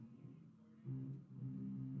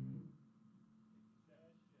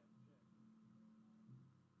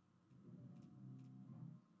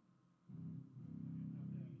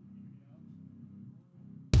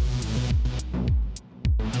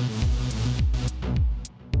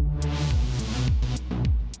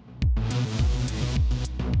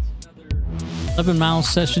11 Mile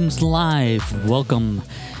Sessions Live. Welcome.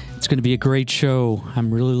 It's going to be a great show.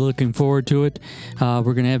 I'm really looking forward to it. We're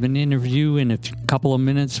going to have an interview in a couple of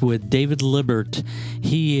minutes with David Libert.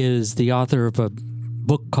 He is the author of a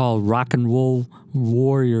book called Rock and Roll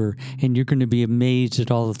Warrior, and you're going to be amazed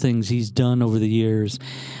at all the things he's done over the years.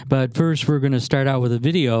 But first, we're going to start out with a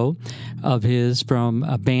video of his from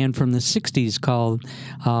a band from the 60s called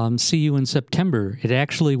See You in September. It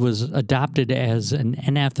actually was adopted as an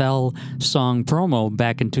NFL song promo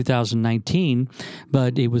back in 2019,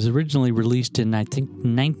 but it was originally released in, I think,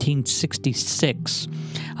 1966.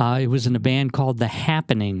 It was in a band called The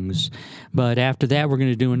Happenings. But after that, we're going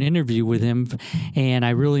to do an interview with him, and I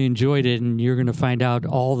really enjoyed it, and you're going to find out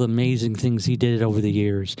all the amazing things he did over the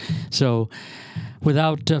years. So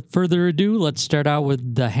without further ado, let's start out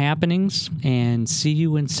with The Happenings and See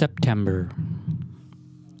You in September.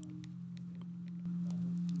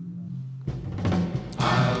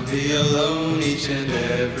 I'll be alone each and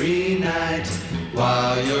every night.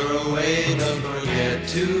 While you're away, don't forget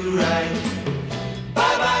to write.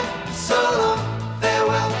 Bye-bye, so long,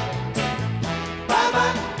 farewell.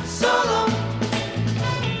 Bye-bye, so long.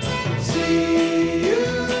 See you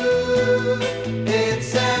in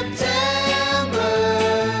September.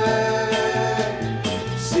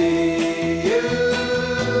 See you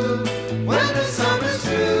when the summer's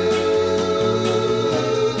through.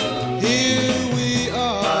 Here we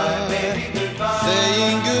are, bye, baby, goodbye.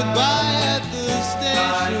 Saying goodbye at the station.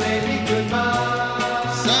 Bye, baby, goodbye.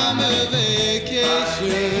 Summer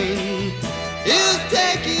vacation is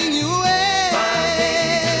taking you away.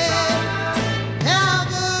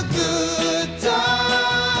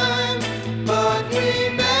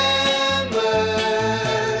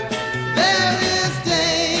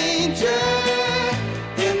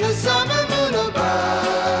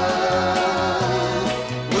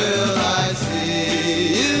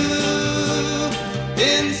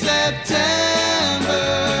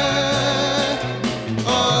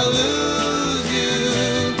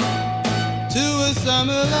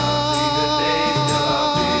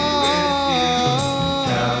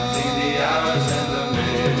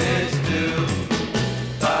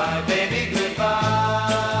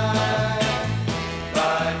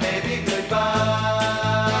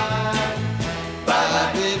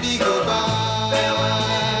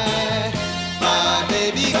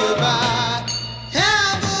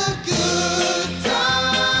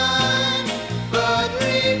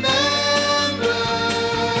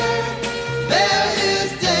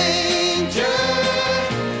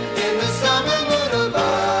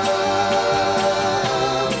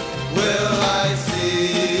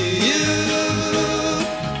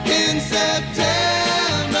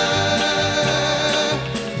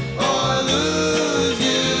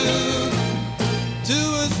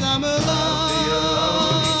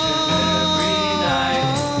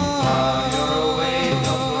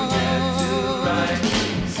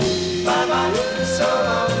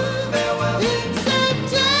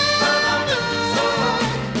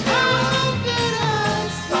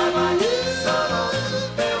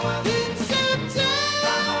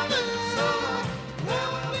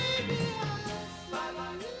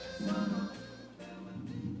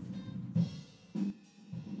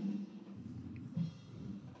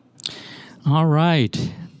 All right.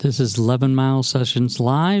 This is 11 Mile Sessions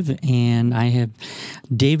Live, and I have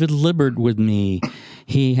David Libert with me.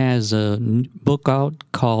 He has a book out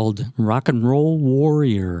called Rock and Roll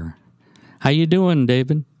Warrior. How you doing,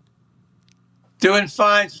 David? Doing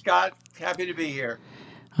fine, Scott. Happy to be here.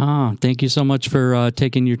 Oh, thank you so much for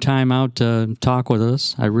taking your time out to talk with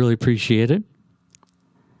us. I really appreciate it.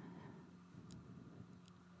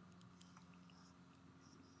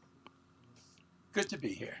 Good to be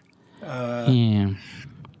here. Yeah.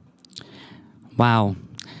 Wow.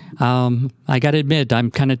 I got to admit, I'm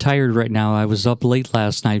kind of tired right now. I was up late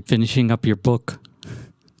last night finishing up your book.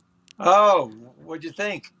 Oh, what'd you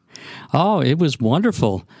think? Oh, it was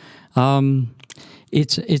wonderful.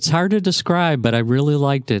 It's hard to describe, but I really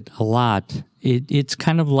liked it a lot. It's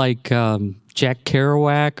kind of like Jack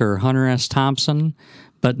Kerouac or Hunter S. Thompson,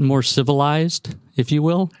 but more civilized, if you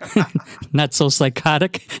will. Not so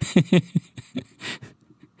psychotic.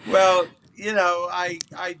 Well, you know, I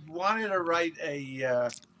wanted to write I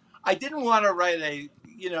didn't want to write a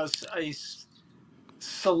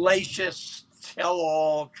salacious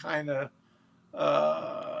tell-all kind of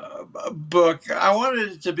book. I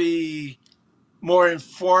wanted it to be more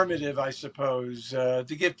informative, I suppose, to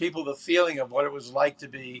give people the feeling of what it was like to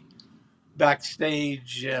be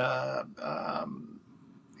backstage,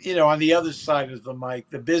 on the other side of the mic,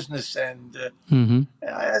 the business end,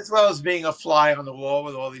 as well as being a fly on the wall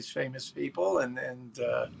with all these famous people. And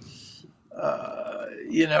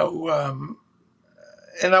you know,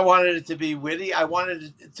 and I wanted it to be witty. I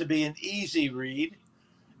wanted it to be an easy read,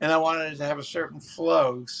 and I wanted it to have a certain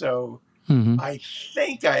flow. So Hmm. I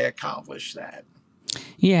think I accomplished that.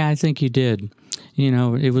 Yeah, I think you did.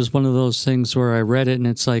 It was one of those things where I read it and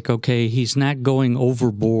it's like, okay, he's not going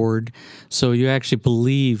overboard, so you actually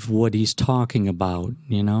believe what he's talking about.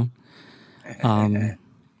 Um,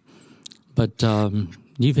 but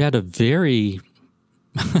you've had a very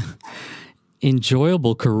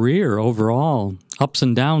enjoyable career overall, ups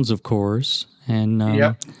and downs, of course, and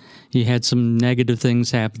Yep. you had some negative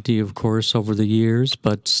things happen to you, of course, over the years,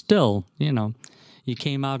 but still, you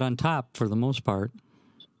came out on top for the most part.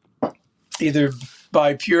 Either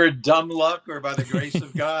by pure dumb luck or by the grace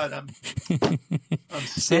of God, I'm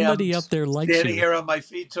Somebody up there likes standing you. here on my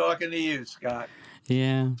feet talking to you, Scott.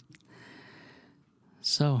 Yeah.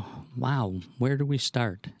 So, wow, where do we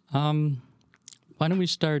start? Why don't we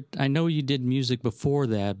start? I know you did music before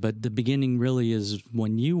that, but the beginning really is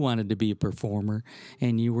when you wanted to be a performer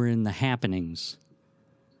and you were in the happenings.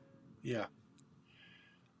 Yeah.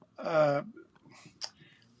 Uh,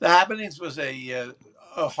 the Happenings was a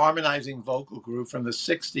harmonizing vocal group from the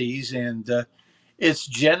 60s, and its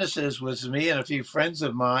genesis was me and a few friends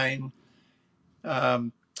of mine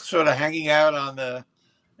sort of hanging out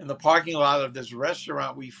in the parking lot of this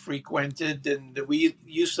restaurant we frequented, and we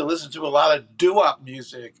used to listen to a lot of doo-wop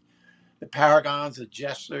music, the Paragons, the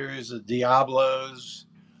Jesters, the Diablos,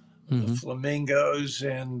 the Mm-hmm. Flamingos,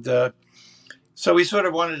 and so we sort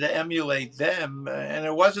of wanted to emulate them. And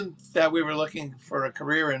it wasn't that we were looking for a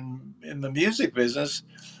career in the music business.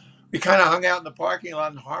 We kind of hung out in the parking lot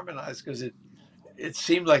and harmonized because it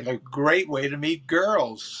seemed like a great way to meet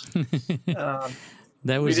girls. Um,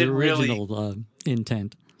 That we was the didn't really, original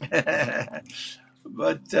intent.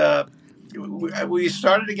 but we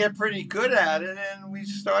started to get pretty good at it, and we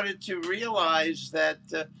started to realize that,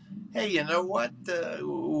 hey, you know what?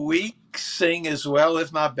 We sing as well,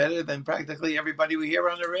 if not better, than practically everybody we hear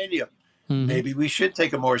on the radio. Mm-hmm. Maybe we should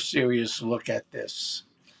take a more serious look at this.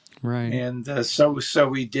 Right. And so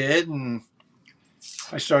we did, and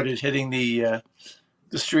I started hitting the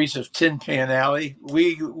streets of Tin Pan Alley.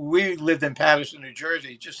 We lived in Paterson, New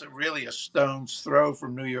Jersey, just really a stone's throw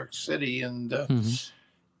from New York City, and Mm-hmm.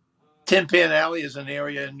 Tin Pan Alley is an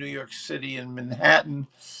area in New York City and Manhattan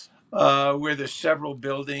where there's several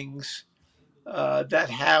buildings that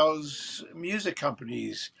house music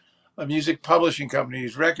companies, music publishing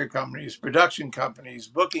companies, record companies, production companies,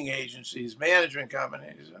 booking agencies, management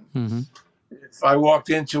companies. And Mm-hmm. if I walked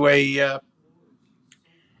into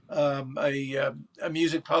um, a, uh, a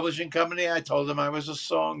music publishing company, I told them I was a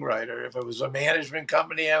songwriter. If it was a management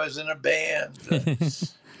company, I was in a band.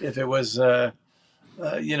 If it was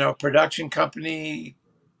production company,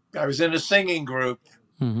 I was in a singing group.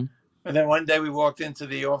 Mm-hmm. And then one day we walked into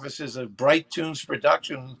the offices of Bright Tunes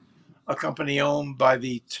Production, a company owned by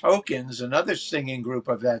the Tokens, another singing group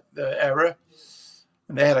of that era.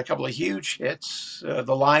 And they had a couple of huge hits,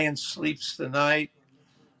 The Lion Sleeps Tonight,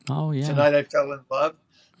 Oh, yeah. Tonight I Fell in Love.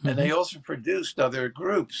 And Mm-hmm. they also produced other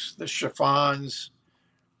groups, the Chiffons,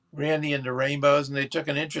 Randy and the Rainbows, and they took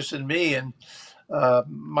an interest in me. And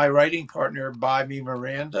my writing partner, Bobby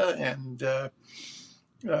Miranda, and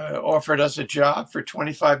offered us a job for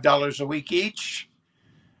 $25 a week each,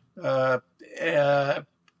 uh, uh,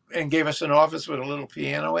 and gave us an office with a little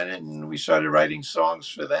piano in it, and we started writing songs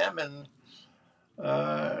for them. And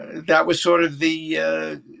that was sort of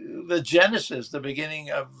the genesis, the beginning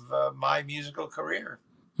of my musical career.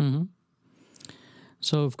 Mm-hmm.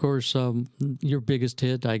 So, of course, your biggest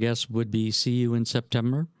hit, I guess, would be "See You in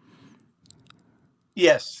September."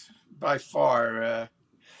 Yes, by far.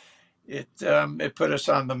 It put us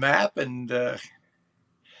on the map, and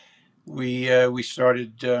we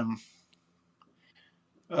started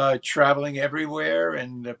traveling everywhere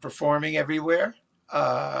and performing everywhere,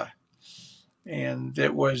 uh, and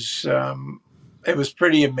it was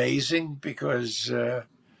pretty amazing because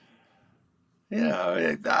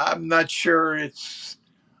I'm not sure it's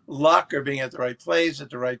luck or being at the right place at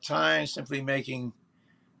the right time, simply making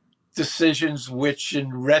decisions which,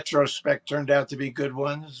 in retrospect, turned out to be good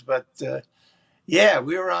ones, but. Yeah,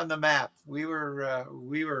 we were on the map. We were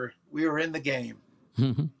in the game.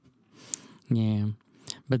 Yeah,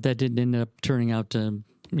 but that didn't end up turning out to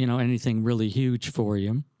anything really huge for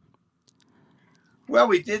you. Well,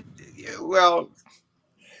 we did. Well,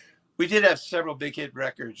 we did have several big hit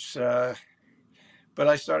records, but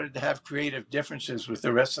I started to have creative differences with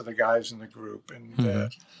the rest of the guys in the group, Mm-hmm.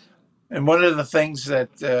 and one of the things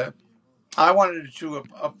that I wanted to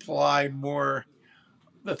apply more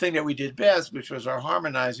the thing that we did best, which was our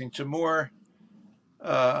harmonizing, to more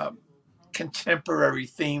contemporary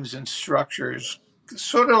themes and structures,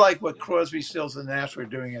 sort of like what Crosby, Stills, and Nash were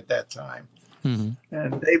doing at that time. Mm-hmm.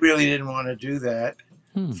 And they really didn't want to do that.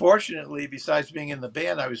 Hmm. Fortunately, besides being in the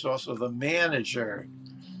band, I was also the manager.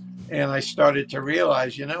 And I started to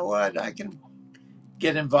realize, you know what, I can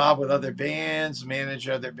get involved with other bands, manage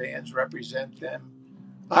other bands, represent them.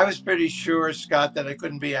 I was pretty sure, Scott, that I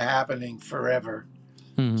couldn't be a happening forever.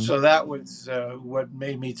 Mm-hmm. So that was what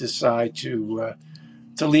made me decide to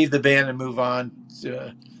leave the band and move on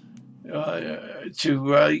to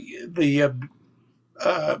the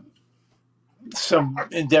some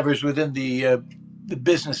endeavors within the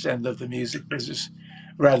business end of the music business,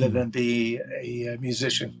 rather than be a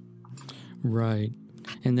musician. Right.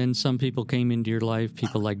 And then some people came into your life,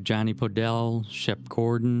 people like Johnny Podell, Shep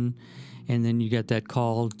Gordon, and then you got that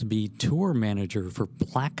call to be tour manager for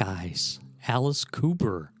Black Eyes, Alice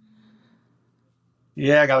Cooper.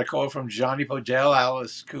 Yeah, I got a call from Johnny Podell,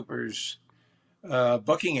 Alice Cooper's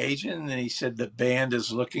booking agent, and he said the band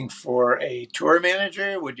is looking for a tour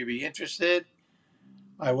manager. Would you be interested?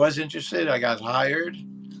 I was interested. I got hired,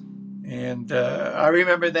 and I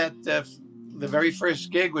remember that the very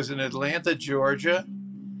first gig was in Atlanta, Georgia,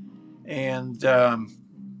 and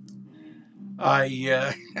I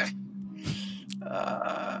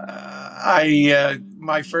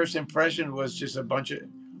my first impression was just a bunch of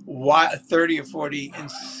 30 or 40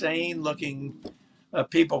 insane looking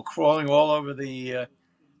people crawling all over the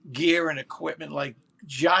gear and equipment like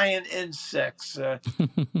giant insects.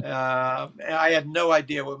 I had no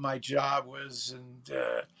idea what my job was, and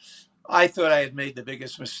I thought I had made the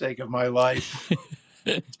biggest mistake of my life.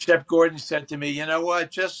 Shep Gordon said to me, "You know what?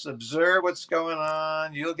 Just observe what's going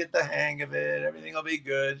on. You'll get the hang of it. Everything will be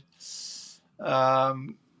good."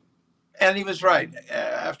 And he was right.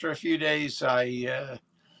 After a few days, I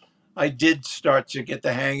did start to get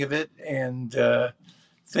the hang of it, and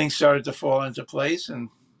things started to fall into place. And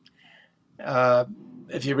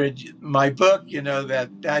if you read my book, you know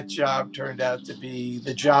that job turned out to be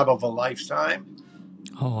the job of a lifetime.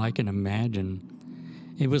 Oh, I can imagine.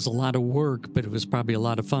 It was a lot of work, but it was probably a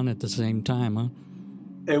lot of fun at the same time, huh?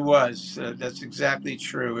 It was. That's exactly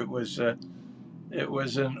true. It was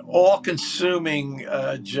an all-consuming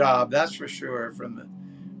job. That's for sure. From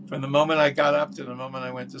the moment I got up to the moment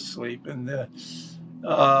I went to sleep, and it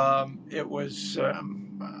was.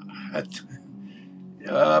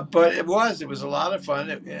 But it was a lot of fun.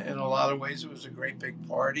 In a lot of ways, it was a great big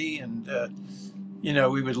party, and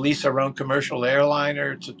we would lease our own commercial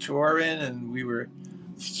airliner to tour in, and we were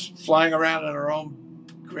flying around in our own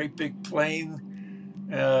great big plane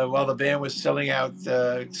while the band was selling out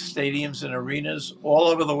stadiums and arenas all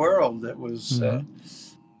over the world. It was a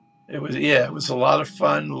lot of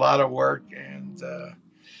fun, a lot of work, and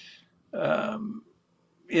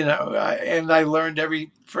I learned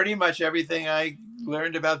pretty much everything I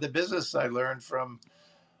learned about the business. I learned from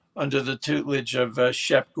under the tutelage of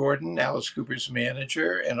Shep Gordon, Alice Cooper's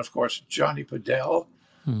manager, and of course Johnny Podell,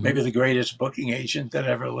 maybe the greatest booking agent that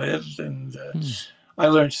ever lived. And I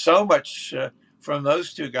learned so much from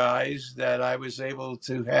those two guys that I was able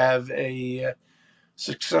to have a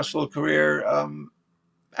successful career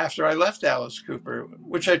after I left Alice Cooper,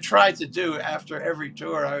 which I tried to do after every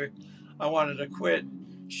tour. I wanted to quit.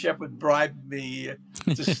 Shep would bribe me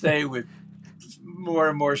to stay with more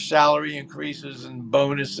and more salary increases and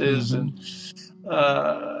bonuses, and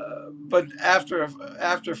but after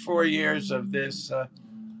 4 years of this,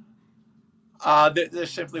 there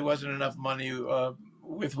simply wasn't enough money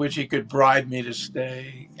with which he could bribe me to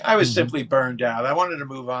stay. I was simply burned out. I wanted to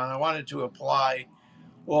move on. I wanted to apply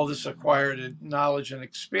all this acquired knowledge and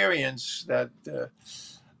experience that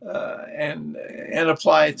and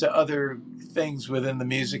apply it to other things within the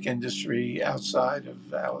music industry outside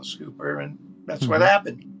of Alice Cooper, and that's what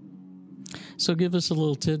happened. So give us a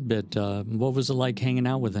little tidbit. What was it like hanging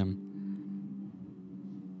out with him?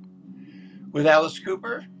 With Alice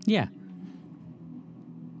Cooper? Yeah.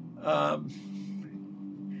 I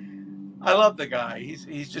love the guy.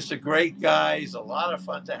 He's just a great guy. He's a lot of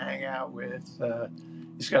fun to hang out with.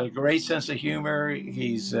 He's got a great sense of humor.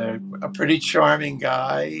 He's a pretty charming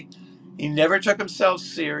guy. He never took himself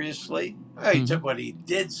seriously. He took what he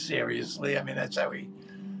did seriously. I mean, that's how he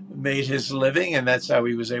made his living, and that's how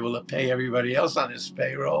he was able to pay everybody else on his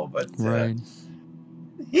payroll. But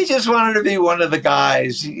he just wanted to be one of the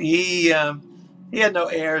guys. He had no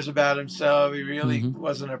airs about himself. He really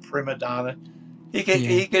wasn't a prima donna.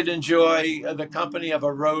 He could enjoy the company of a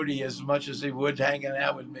roadie as much as he would hanging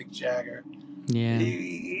out with Mick Jagger. Yeah.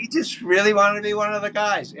 He just really wanted to be one of the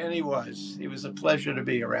guys, and he was. He was a pleasure to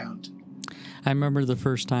be around. I remember the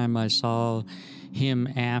first time I saw him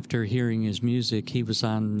after hearing his music. He was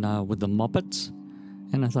on with the Muppets,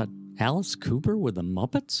 and I thought, Alice Cooper with the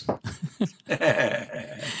Muppets?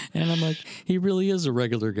 And I'm like, he really is a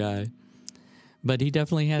regular guy. But he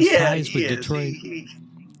definitely has ties with Detroit.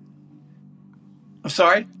 I'm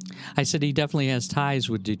sorry? I said he definitely has ties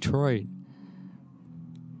with Detroit.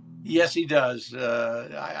 Yes, he does.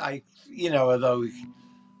 Although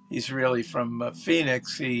he's really from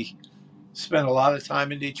Phoenix, he spent a lot of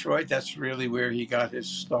time in Detroit. That's really where he got his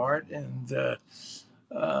start, and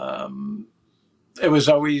it was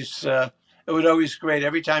always great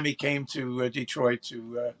every time he came to Detroit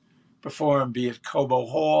to perform, be it Cobo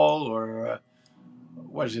Hall or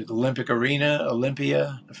what is it,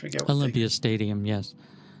 Olympia? I forget what Olympia Stadium, yes.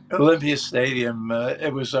 Olympia Stadium.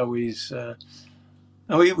 It was always.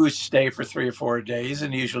 We would stay for 3 or 4 days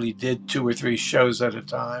and usually did 2 or 3 shows at a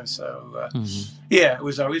time. So, yeah, it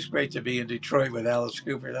was always great to be in Detroit with Alice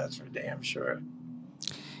Cooper. That's for damn sure.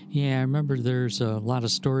 Yeah, I remember there's a lot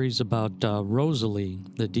of stories about Rosalie,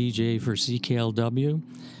 the DJ for CKLW.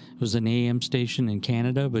 It was an AM station in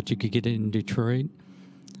Canada, but you could get it in Detroit.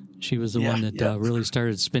 She was the one that really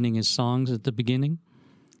started spinning his songs at the beginning.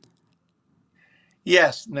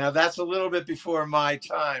 Yes, now that's a little bit before my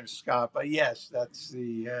time, Scott. But yes, that's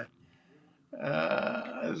the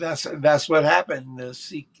that's what happened. The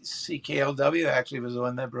CKLW actually was the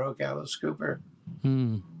one that broke Alice Cooper.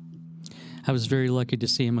 I was very lucky to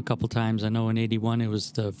see him a couple times. I know in '81 it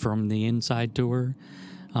was the From the Inside tour.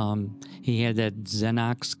 He had that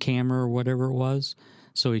Xenox camera or whatever it was,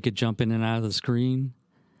 so he could jump in and out of the screen.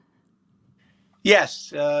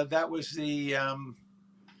 Yes, that was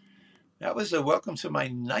the Welcome to My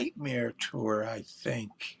Nightmare tour, I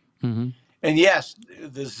think. Mm-hmm. And yes,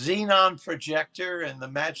 the xenon projector and the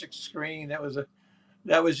magic screen, that was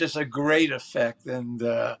just a great effect, and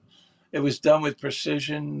it was done with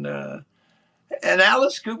precision. And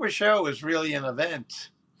Alice Cooper show was really an event.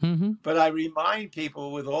 Mm-hmm. But I remind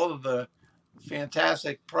people, with all of the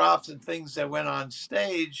fantastic props and things that went on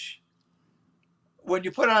stage, when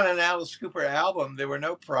you put on an Alice Cooper album, there were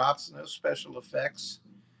no props, no special effects.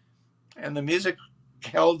 And the music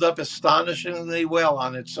held up astonishingly well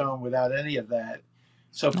on its own without any of that.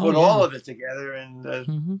 So put all of it together,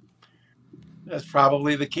 and that's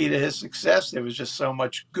probably the key to his success. There was just so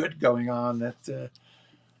much good going on that it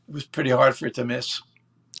was pretty hard for it to miss.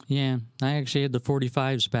 Yeah, I actually had the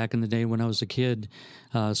 45s back in the day when I was a kid.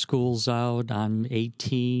 School's Out, I'm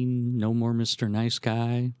 18, No More Mr. Nice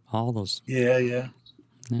Guy, all those. Yeah.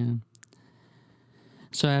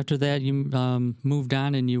 So after that, you moved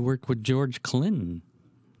on and you worked with George Clinton,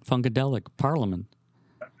 Funkadelic, Parliament.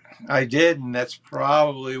 I did, and that's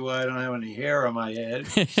probably why I don't have any hair on my head.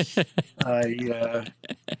 And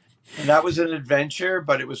that was an adventure,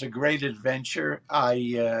 but it was a great adventure.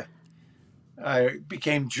 I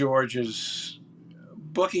became George's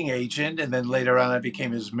booking agent, and then later on I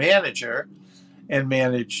became his manager and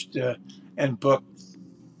managed and booked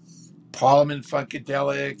Parliament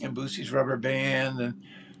Funkadelic and Boosie's Rubber Band and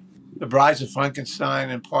the Brides of Funkenstein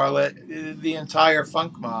and Parliament, the entire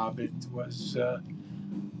funk mob. It was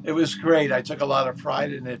great. I took a lot of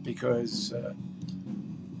pride in it because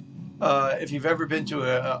if you've ever been to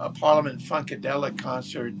a Parliament Funkadelic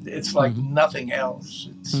concert, it's like nothing else.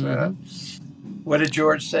 It's what did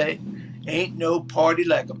George say? Ain't no party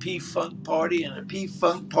like a P-Funk party, and a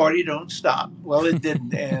P-Funk party don't stop. Well, it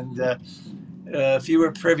didn't. And if you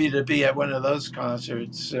were privy to be at one of those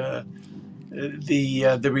concerts, the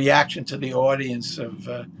reaction to the audience of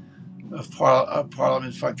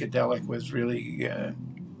Parliament Funkadelic was really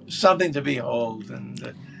something to behold,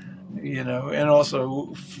 and and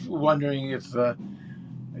also wondering if the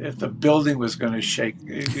building was going to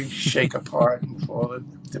shake apart and fall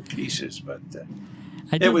to pieces. But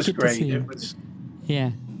it was great. It was. Yeah.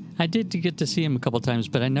 I did get to see him a couple of times,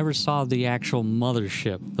 but I never saw the actual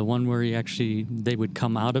mothership, the one where they would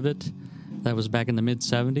come out of it. That was back in the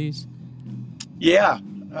mid-'70s. Yeah.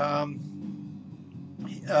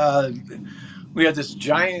 We had this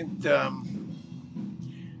giant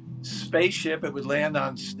spaceship. It would land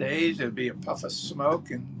on stage. There'd be a puff of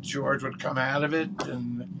smoke, and George would come out of it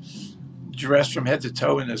and dressed from head to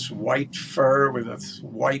toe in this white fur with a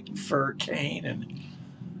white fur cane. And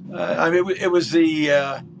it was the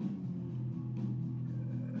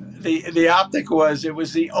optic was, it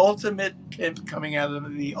was the ultimate pimp coming out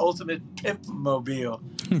of the ultimate pimp mobile.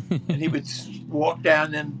 And he would walk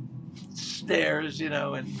down them stairs,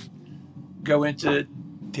 and go into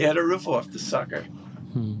tear the roof off the sucker.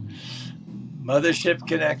 Mothership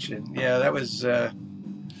Connection. Yeah, that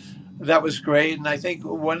was great. And I think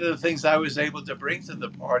one of the things I was able to bring to the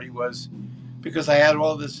party was because I had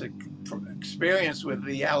all this experience with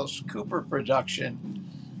the Alice Cooper production,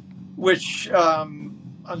 which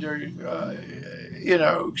under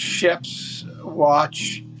Shep's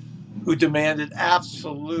watch, who demanded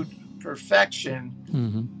absolute perfection.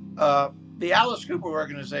 The Alice Cooper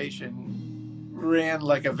organization ran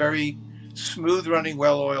like a very smooth-running,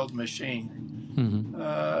 well-oiled machine.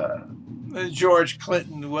 George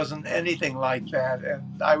Clinton wasn't anything like that,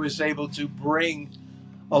 and I was able to bring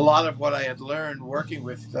a lot of what I had learned working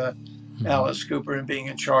with Alice Cooper and being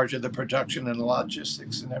in charge of the production and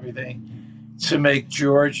logistics and everything to make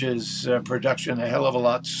George's production a hell of a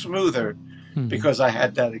lot smoother, because I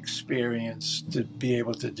had that experience to be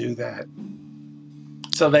able to do that.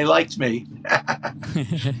 So they liked me.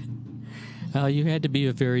 You had to be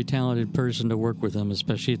a very talented person to work with him,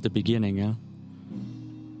 especially at the beginning, huh?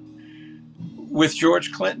 With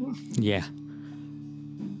George Clinton? Yeah.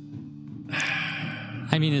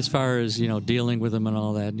 I mean, as far as, dealing with him and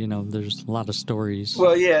all that, there's a lot of stories.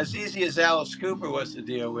 Well, yeah, as easy as Alice Cooper was to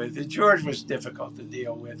deal with, George was difficult to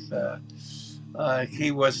deal with.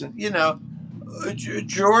 He wasn't,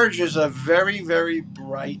 George is a very, very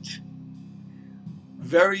bright,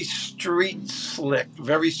 very street slick,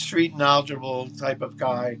 very street knowledgeable type of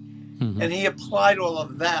guy. And he applied all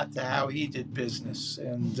of that to how he did business.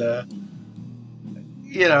 And,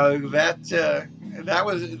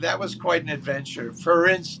 that was quite an adventure. For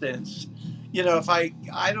instance, if I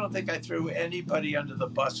don't think I threw anybody under the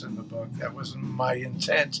bus in the book. That wasn't my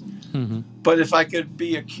intent. But if I could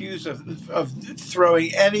be accused of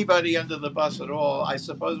throwing anybody under the bus at all, I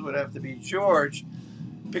suppose it would have to be George,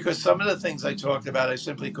 because some of the things I talked about I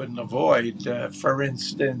simply couldn't avoid. For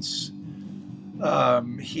instance,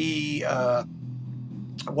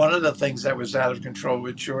 one of the things that was out of control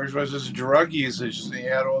with George was his drug usage. He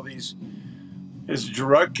had all his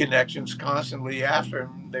drug connections constantly after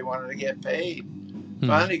him. They wanted to get paid.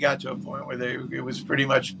 Finally got to a point where it was pretty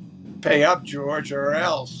much pay up, George, or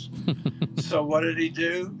else. So what did he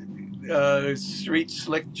do? Street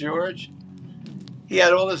slick George. He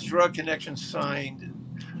had all his drug connections signed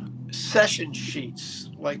session sheets,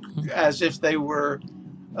 like as if they were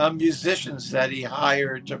musicians that he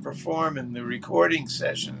hired to perform in the recording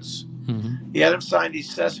sessions. He had them sign these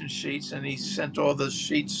session sheets, and he sent all those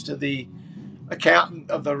sheets to the accountant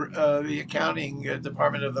of the accounting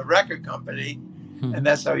department of the record company, and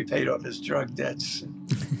that's how he paid off his drug debts.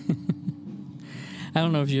 I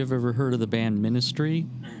don't know if you've ever heard of the band Ministry.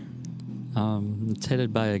 It's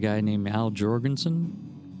headed by a guy named Al Jorgensen.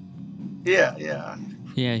 Yeah.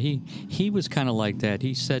 Yeah, he was kind of like that.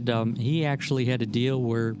 He said he actually had a deal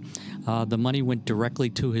where the money went directly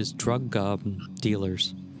to his drug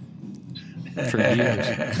dealers for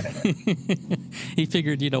years. He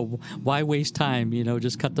figured, why waste time?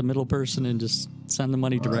 Just cut the middle person and just send the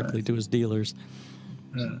money directly to his dealers.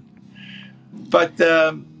 But,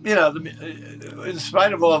 in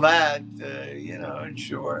spite of all that,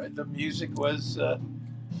 sure, the music was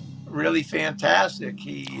really fantastic.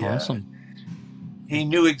 Awesome. He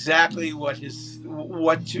knew exactly what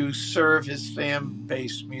to serve his fan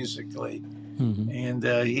base musically, and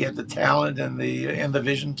he had the talent and the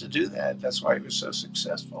vision to do that. That's why he was so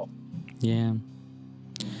successful. Yeah.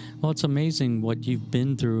 Well, it's amazing what you've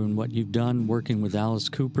been through and what you've done working with Alice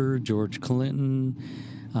Cooper, George Clinton.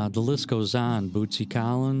 The list goes on. Bootsy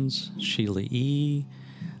Collins, Sheila E.,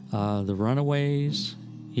 the Runaways.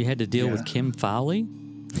 You had to deal with Kim Fowley.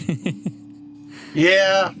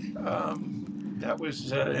 Yeah. That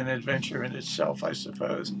was an adventure in itself, I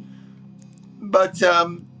suppose. But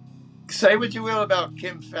say what you will about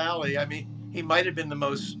Kim Fowley. I mean, he might have been the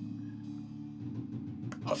most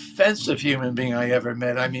offensive human being I ever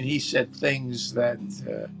met. I mean, he said things that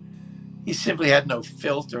he simply had no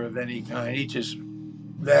filter of any kind. He just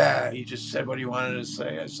said what he wanted to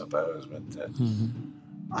say, I suppose. But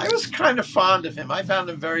I was kind of fond of him. I found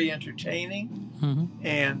him very entertaining,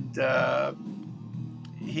 and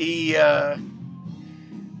he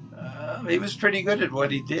was pretty good at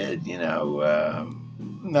what he did.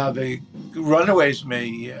 Now the Runaways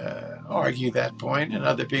may argue that point, and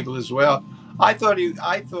other people as well. I thought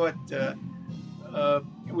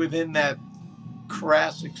within that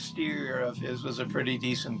crass exterior of his was a pretty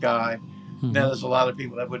decent guy. Now there's a lot of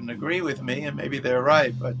people that wouldn't agree with me, and maybe they're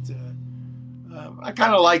right, but I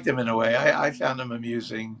kind of liked him in a way. I found him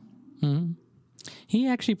amusing. He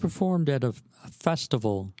actually performed at a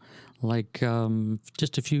festival like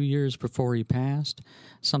just a few years before he passed,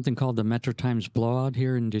 something called the Metro Times Blowout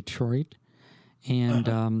here in Detroit.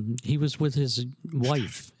 And he was with his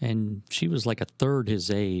wife, and she was like a third his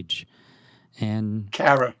age. And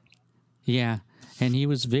Cara. Yeah. And he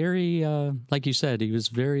was very, like you said, he was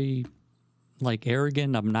very like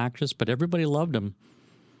arrogant, obnoxious, but everybody loved him.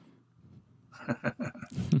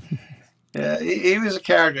 Yeah, he was a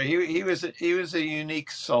character. He was a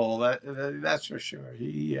unique soul. That's for sure.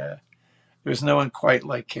 There's no one quite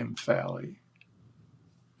like Kim Fowley.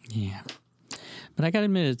 Yeah. But I got to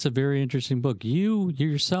admit, it's a very interesting book. You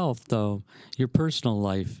yourself, though, your personal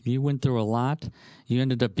life, you went through a lot. You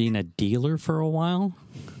ended up being a dealer for a while,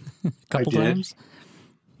 a couple times.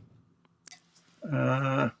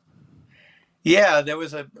 Yeah, there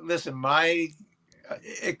was my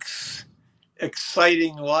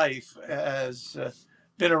exciting life has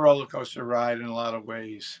been a roller coaster ride in a lot of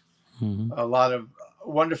ways. Mm-hmm. A lot of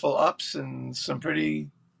wonderful ups and some pretty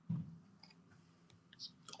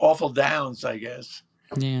awful downs, I guess.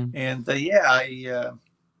 Yeah. And there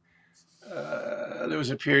was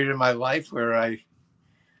a period in my life where I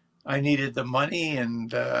needed the money,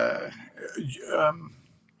 and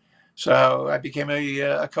so I became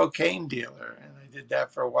a cocaine dealer, and I did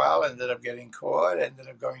that for a while. Ended up getting caught. Ended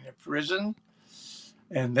up going to prison,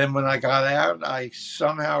 and then when I got out, I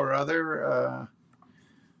somehow or other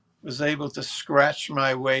was able to scratch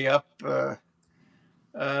my way up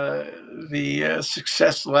the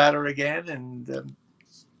success ladder again, and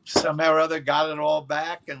somehow or other got it all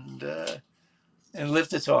back, and live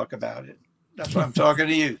to talk about it. That's why I'm talking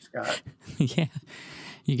to you, Scott. Yeah,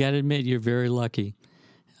 you got to admit you're very lucky.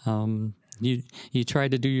 You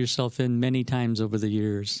tried to do yourself in many times over the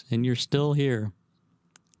years, and you're still here.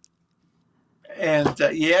 And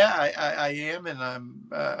I am, and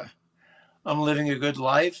I'm living a good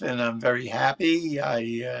life, and I'm very happy.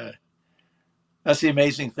 That's the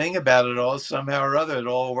amazing thing about it all. Somehow or other, it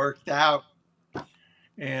all worked out,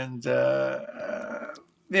 and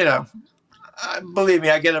believe me,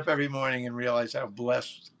 I get up every morning and realize how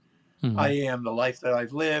blessed I am, the life that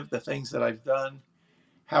I've lived, the things that I've done,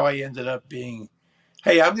 how I ended up being.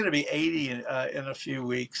 Hey, I'm going to be 80 in a few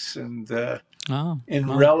weeks, and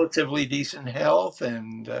in relatively decent health,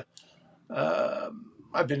 and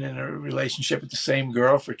I've been in a relationship with the same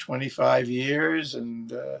girl for 25 years,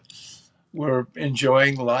 and we're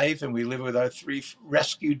enjoying life, and we live with our 3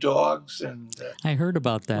 rescue dogs. And I heard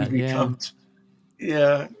about that.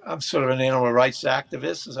 Yeah, I'm sort of an animal rights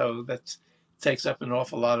activist, so that takes up an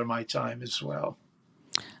awful lot of my time as well.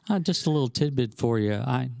 Just a little tidbit for you.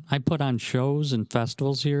 I put on shows and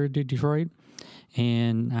festivals here in Detroit,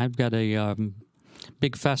 and I've got a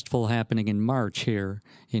big festival happening in March here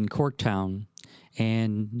in Corktown,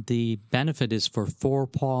 and the benefit is for 4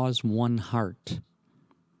 Paws, 1 Heart.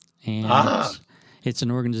 And it's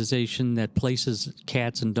an organization that places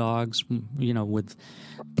cats and dogs, with,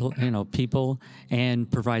 people,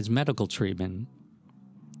 and provides medical treatment.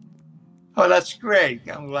 Oh, that's great.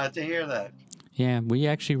 I'm glad to hear that. Yeah, we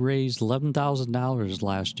actually raised $11,000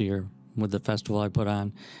 last year with the festival I put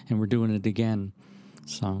on, and we're doing it again.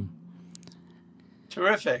 So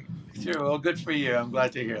terrific. Sure. Well, good for you. I'm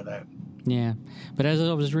glad to hear that. Yeah. But as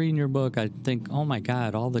I was reading your book, I think, oh my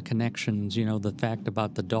God, all the connections, the fact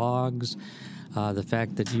about the dogs, the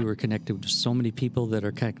fact that you were connected to so many people that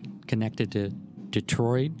are connected to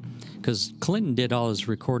Detroit, because Clinton did all his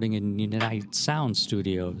recording in United Sound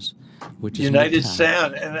Studios, which is United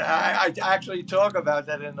Sound. And I actually talk about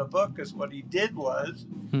that in the book, because what he did was,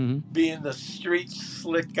 being the street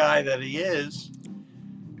slick guy that he is,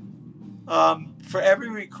 for every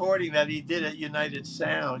recording that he did at United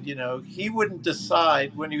Sound, he wouldn't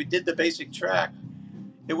decide when he did the basic track.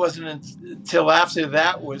 It wasn't until after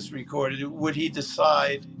that was recorded would he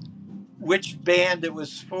decide which band it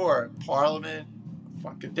was for. Parliament,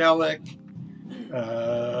 Funkadelic,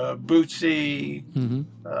 Bootsy,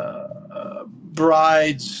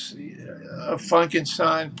 Brides,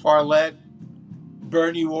 Funkenstein, Parlette,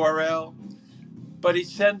 Bernie Worrell. But he'd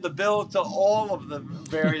send the bill to all of the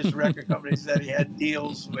various record companies that he had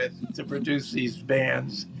deals with to produce these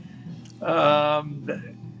bands. So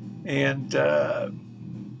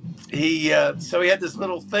he had this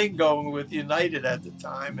little thing going with United at the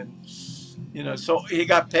time, and so he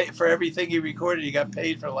got paid for everything he recorded. He got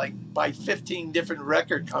paid for by 15 different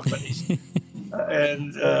record companies,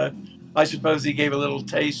 and I suppose he gave a little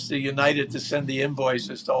taste to United to send the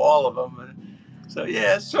invoices to all of them. So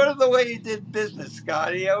yeah, it's sort of the way he did business,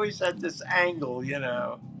 Scott. He always had this angle, He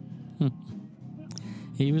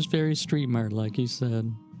was very street smart, like you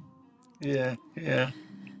said. Yeah.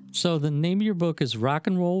 So the name of your book is Rock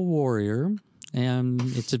and Roll Warrior, and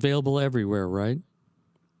it's available everywhere, right?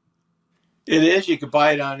 It is. You can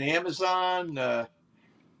buy it on Amazon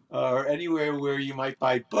or anywhere where you might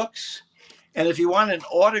buy books. And if you want an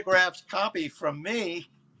autographed copy from me,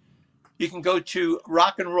 you can go to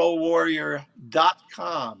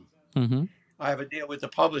rockandrollwarrior.com. I have a deal with the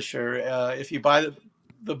publisher. If you buy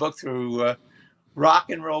the book through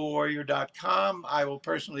rockandrollwarrior.com, I will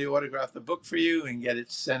personally autograph the book for you and get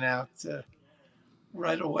it sent out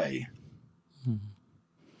right away.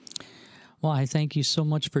 Well, I thank you so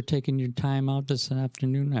much for taking your time out this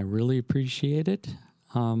afternoon. I really appreciate it.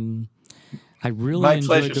 I really My enjoyed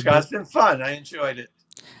pleasure, the Scott. book. It's been fun. I enjoyed it.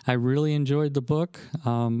 I really enjoyed the book.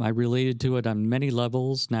 I related to it on many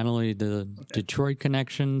levels, not only the Detroit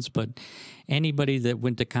connections, but anybody that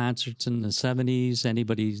went to concerts in the 70s,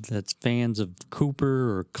 anybody that's fans of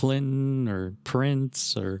Cooper or Clinton or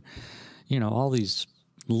Prince or, all these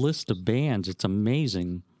list of bands. It's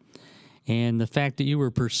amazing. And the fact that you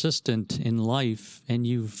were persistent in life and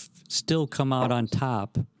you've still come out on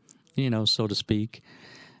top, so to speak,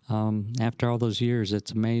 after all those years,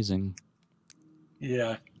 it's amazing.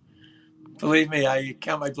 Yeah. Believe me, I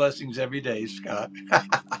count my blessings every day, Scott.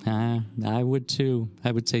 I would too.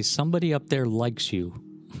 I would say somebody up there likes you.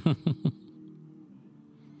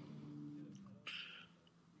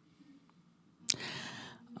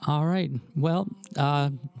 All right. Well,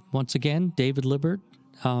 once again, David Libert,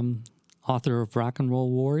 author of Rock and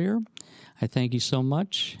Roll Warrior. I thank you so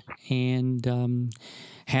much, and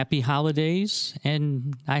happy holidays,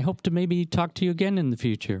 and I hope to maybe talk to you again in the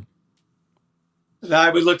future.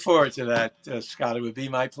 I would look forward to that, Scott. It would be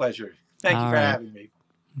my pleasure. Thank you for having me.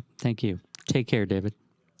 Thank you. Take care, David.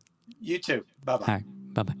 You too. Bye-bye. All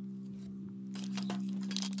right. Bye-bye.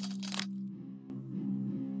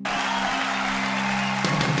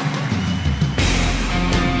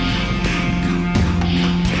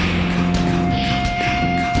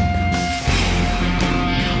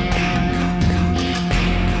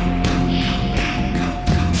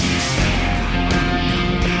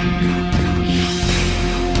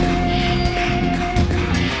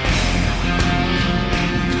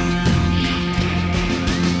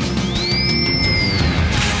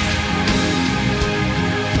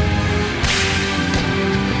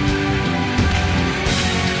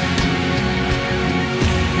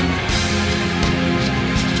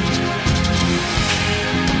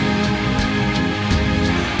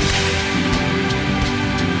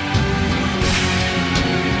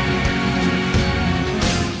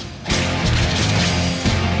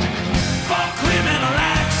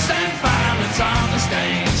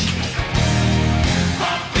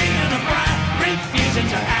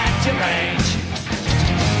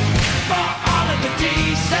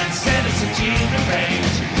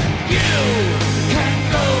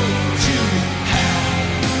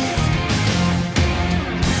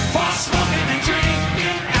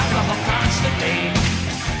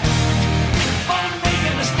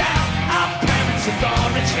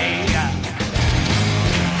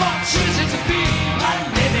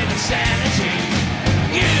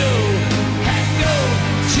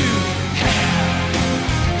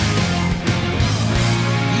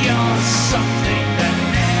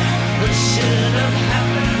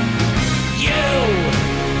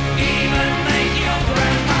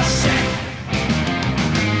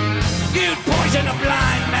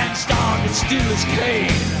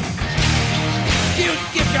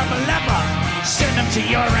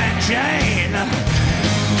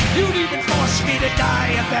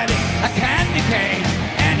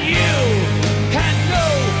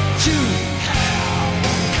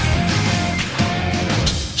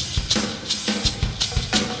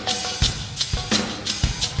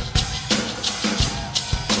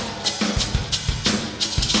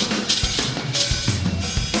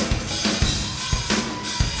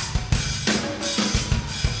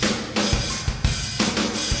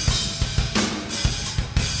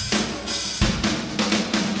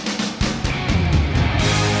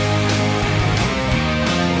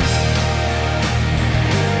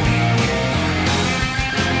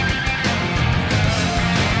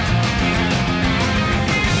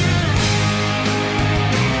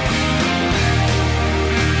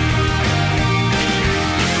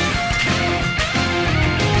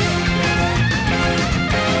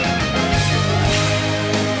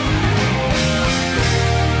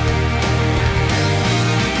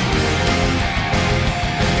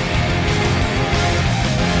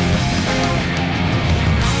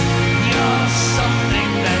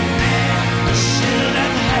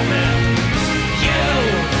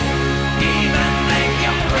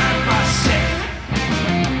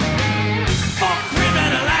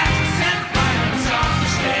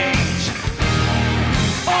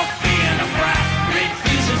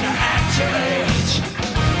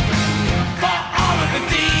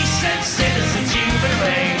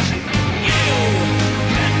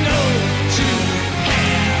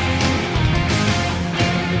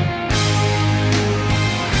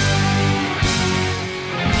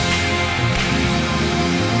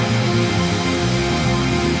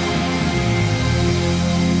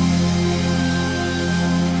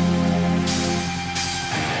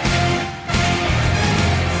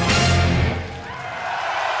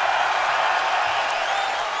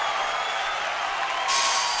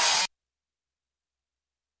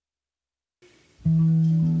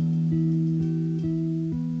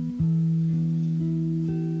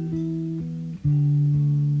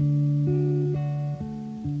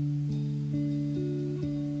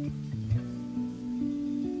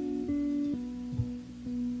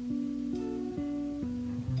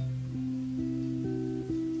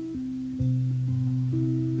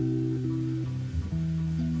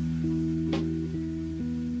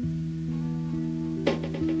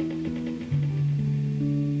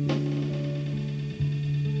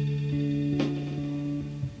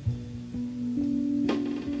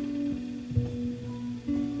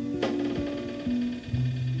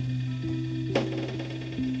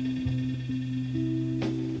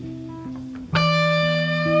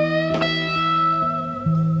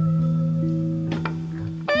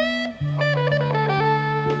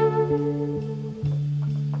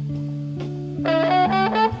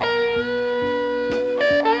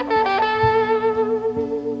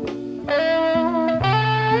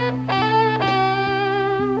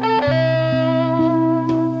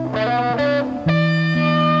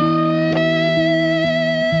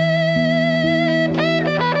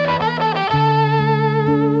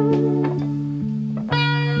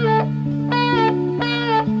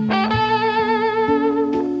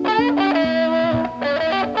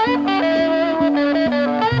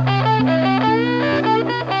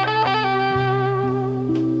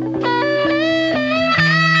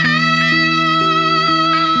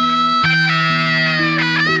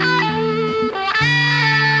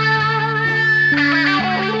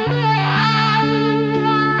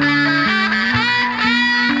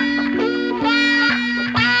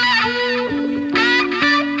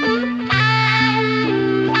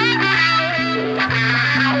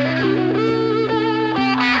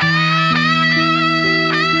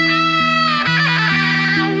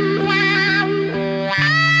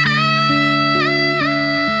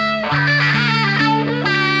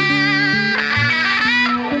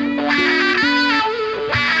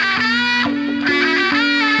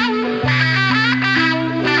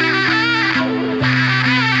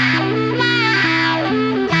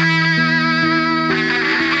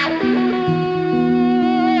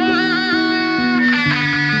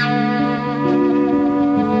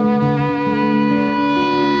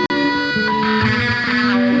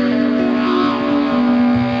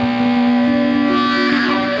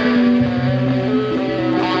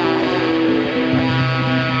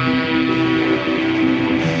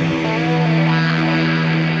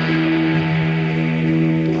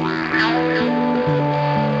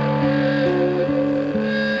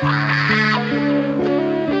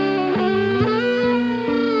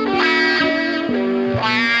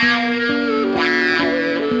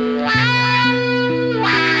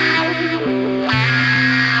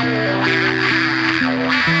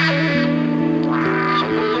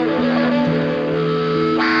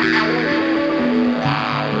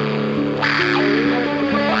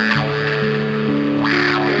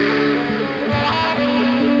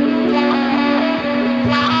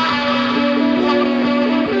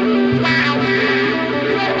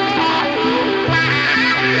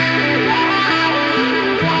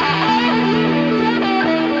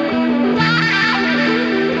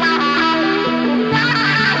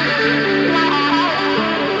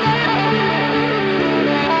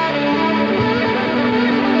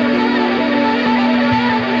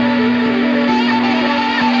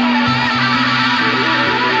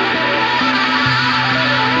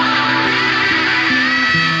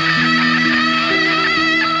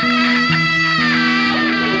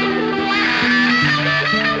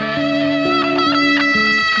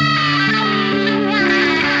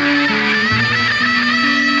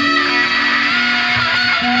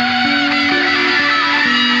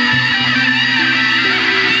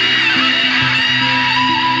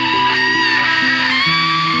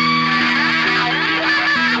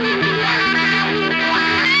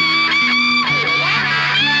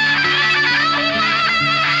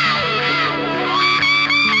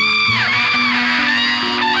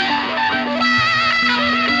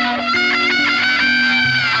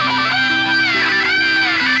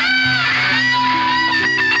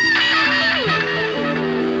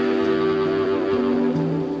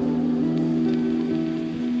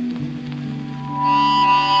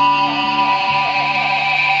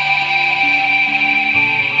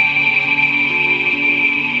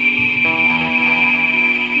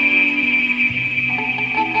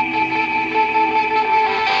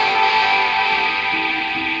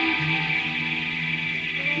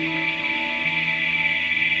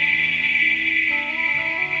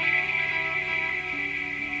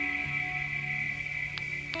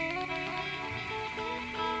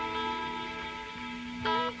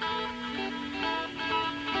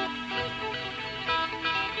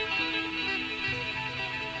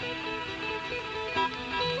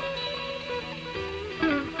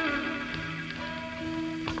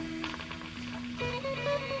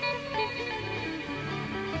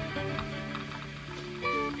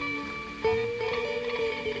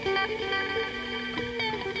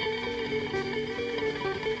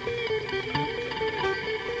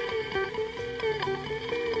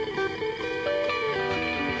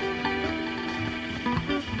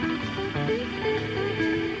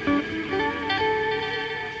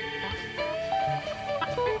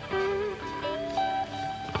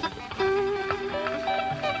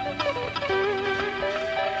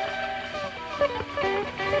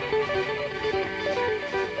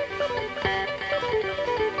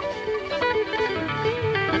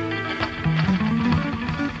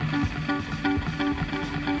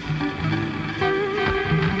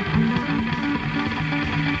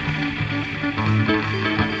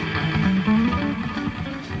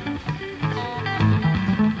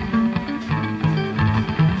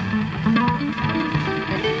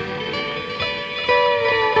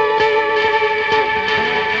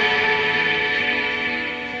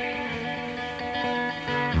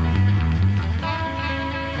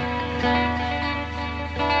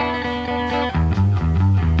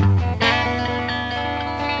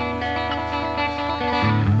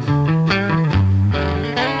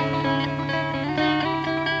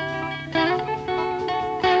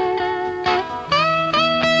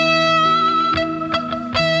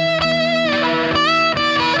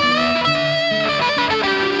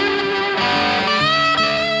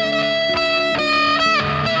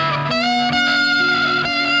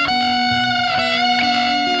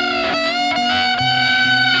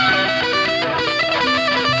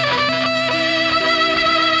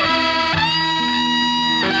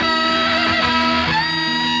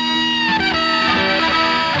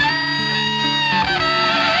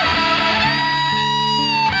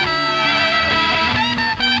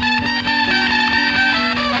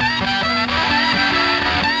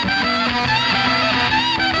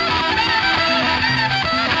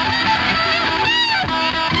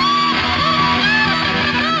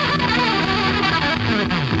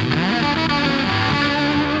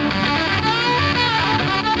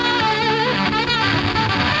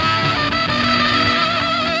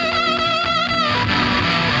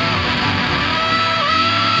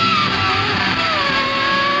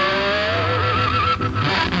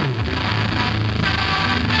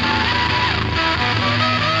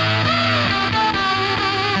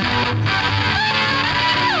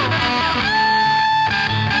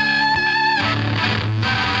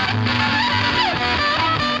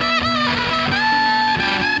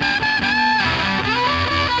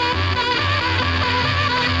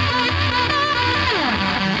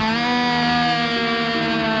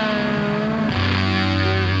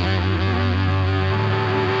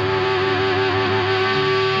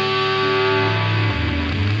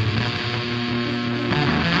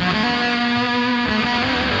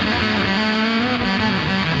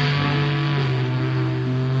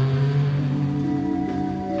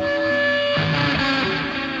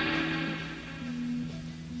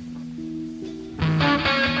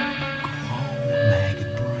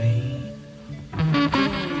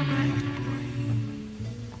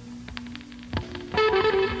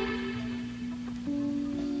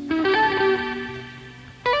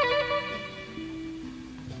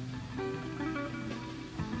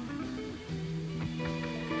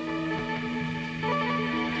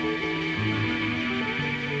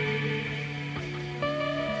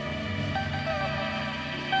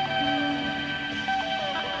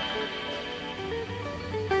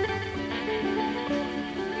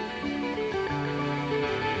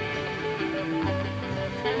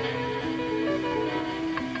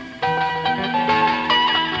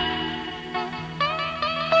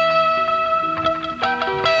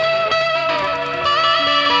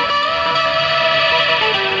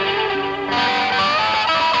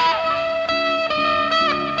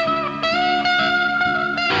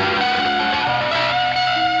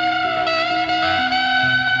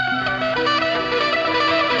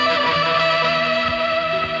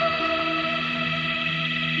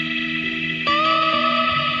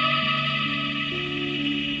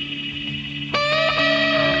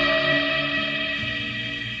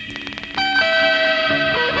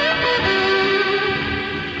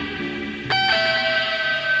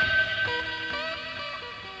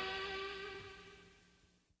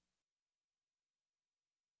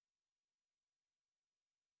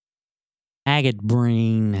 Maggot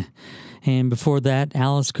Brain. And before that,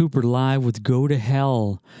 Alice Cooper live with Go to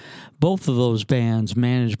Hell. Both of those bands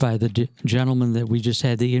managed by the gentleman that we just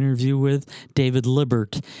had the interview with, David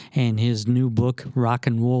Libert, and his new book, Rock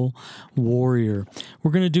and Roll Warrior.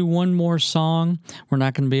 We're going to do one more song. We're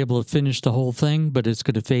not going to be able to finish the whole thing, but it's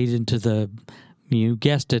going to fade into the, you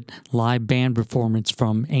guessed it, live band performance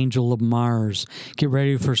from Angel of Mars. Get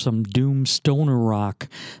ready for some doom stoner rock.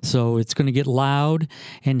 So it's going to get loud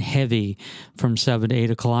and heavy from 7 to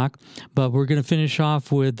 8 o'clock. But we're going to finish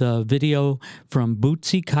off with a video from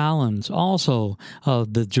Bootsy Collins, also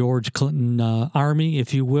of the George Clinton army,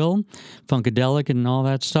 if you will, Funkadelic and all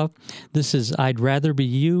that stuff. This is I'd Rather Be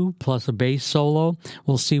You, plus a bass solo.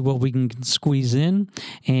 We'll see what we can squeeze in.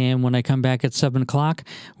 And when I come back at 7 o'clock,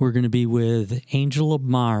 we're going to be with Angel of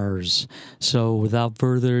Mars. So without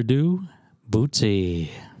further ado, Bootsy.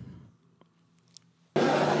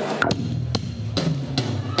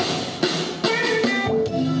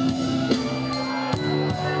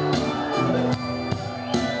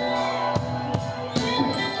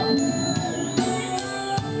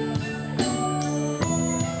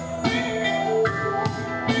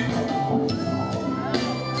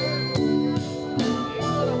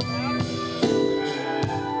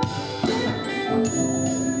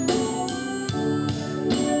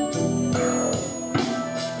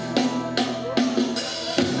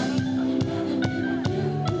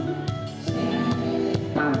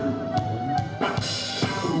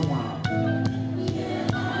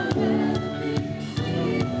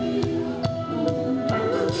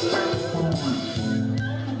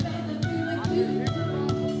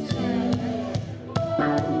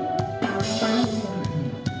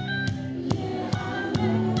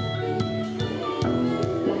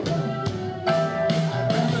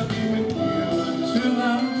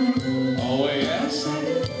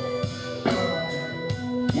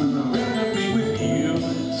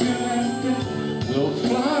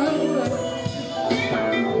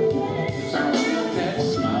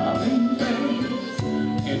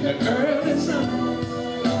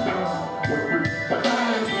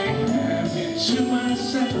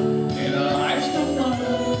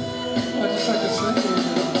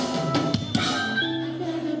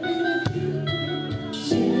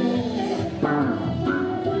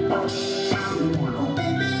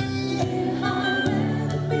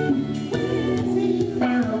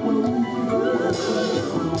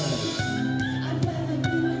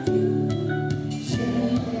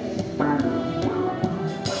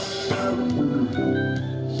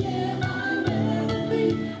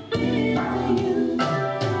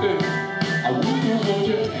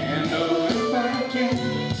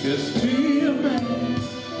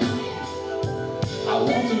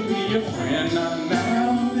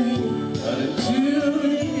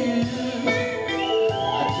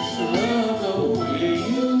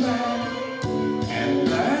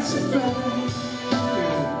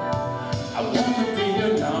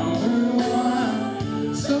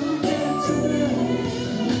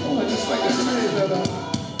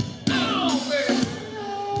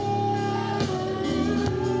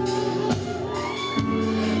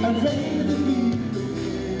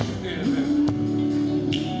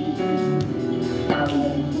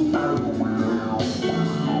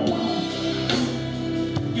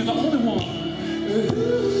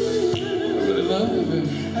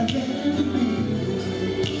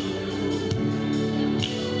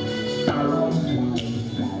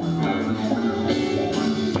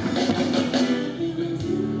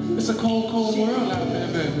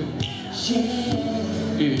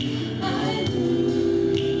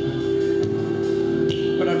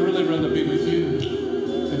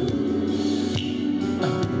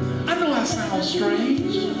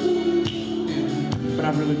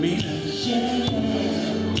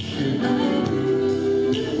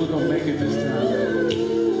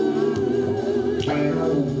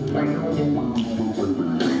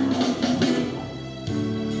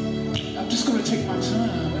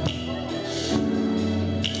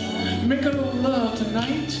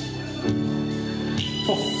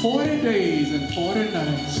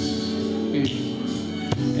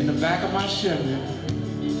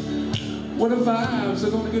 What the vibes are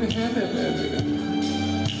going to get heavy,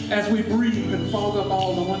 baby, as we breathe and fog up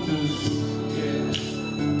all the windows. Yeah.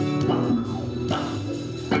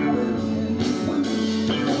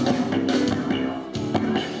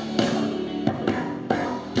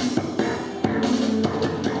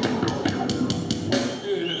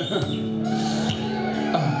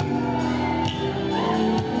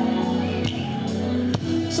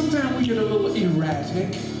 Sometimes we get a little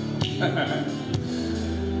erratic.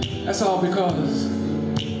 That's all because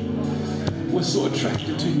we're so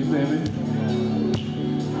attracted to you, baby.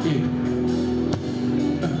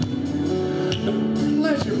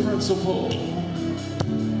 principle.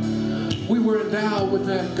 We were endowed with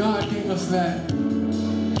that. God gave us that.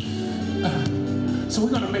 So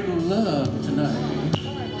we're gonna make love tonight.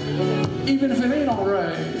 Even if it ain't all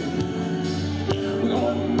right. We're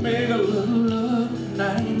gonna make a little love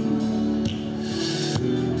tonight.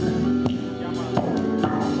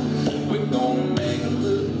 We're gonna make a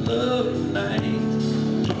little love tonight.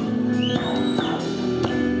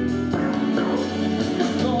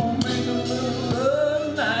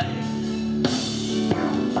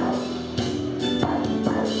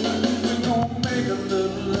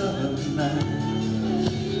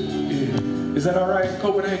 Is that all right,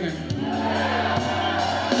 Copenhagen?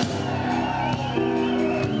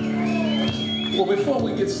 Well, before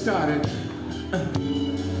we get started,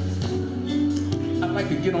 I'd like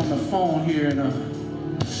to get on the phone here and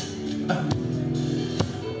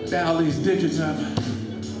dial these digits up,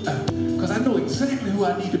 because I know exactly who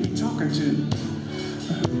I need to be talking to.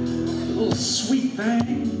 A little sweet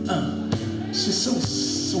thing. She's so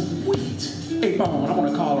sweet. Hey, Bone, I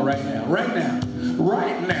want to call her right now. Right now.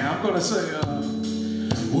 Right now. I'm going to say,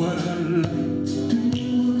 what I'd like to do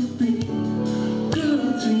would be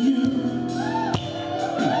good to you.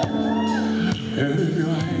 And if you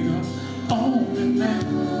hang up on me now,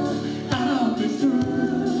 I'll be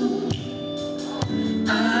through.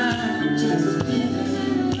 I'm just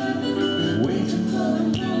waiting for the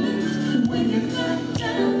moment when you got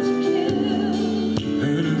down to kill.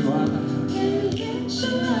 And if I can't get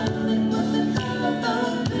your loving, what's the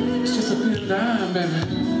telephone bill? It's just a thin dime, baby.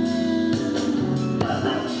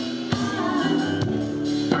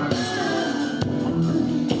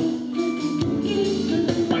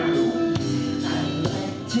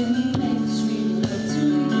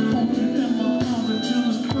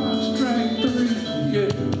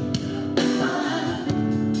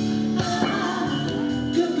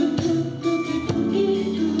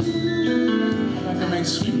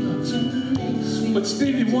 But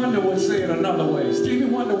Stevie Wonder would say it another way. Stevie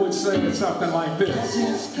Wonder would say it something like this. I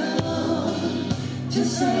just come to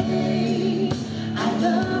say I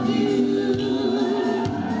love you.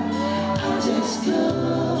 I just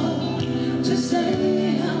come to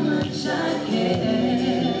say how much I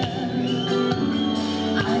care.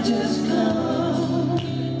 I just come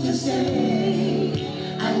to say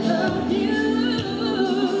I love you.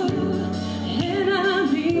 And I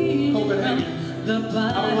mean Copenhagen. I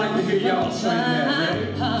would like to hear y'all sing that.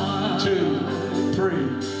 Ready? 1, 2, 3.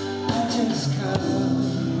 I just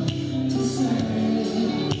come to say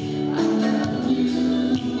I love you.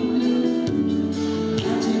 I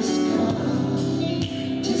just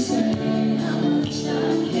come to say how much I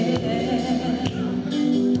care.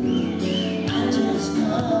 I just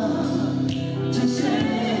come to say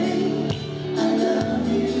I love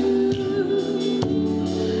you.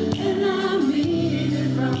 And I mean it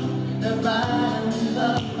from the bottom.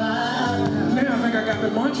 Now I think I got the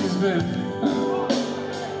munchies, baby.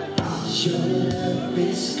 Your love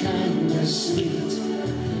is kind of sweet,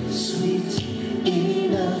 sweet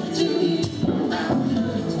enough to eat.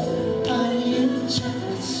 Are you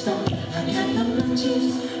chocolate stuff? I got the munchies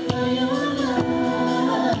for your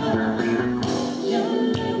love. Your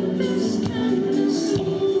love is kind of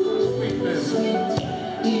sweet, sweet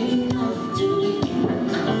enough to eat.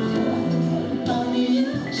 Are you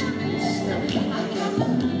chocolate stuff? I got the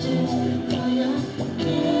munchies for your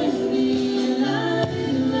candy love.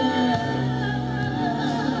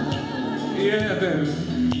 Yeah, baby.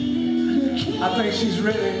 I think she's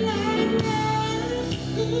ready.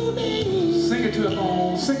 Sing it to her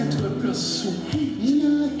home. Sing it to her real sweet.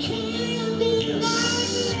 Yes.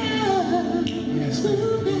 Yes, baby.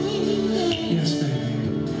 Yes, baby.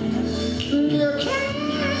 Yeah.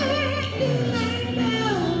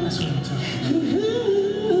 That's what I'm talking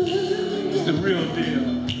about. It's the real deal.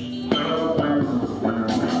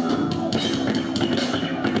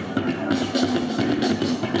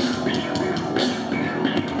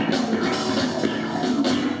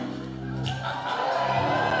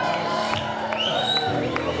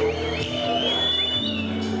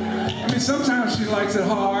 Sometimes she likes it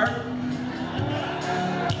hard.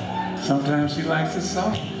 Sometimes she likes it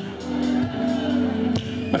soft.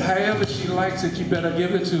 But however she likes it, you better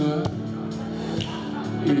give it to her.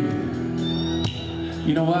 Yeah.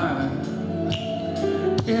 You know why?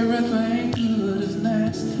 Everything good is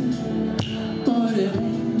nasty, but it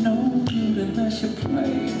ain't no good unless you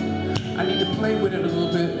play. I need to play with it a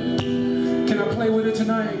little bit. Can I play with it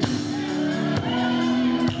tonight?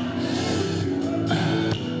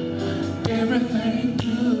 Everything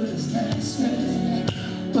good is nasty,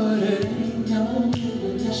 but it ain't no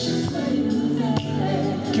good unless you play with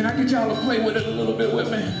it. Can I get y'all to play with it a little bit with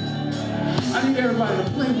me? I need everybody to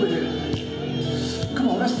play with it. Come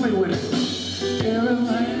on, let's play with it.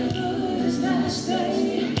 Everything is not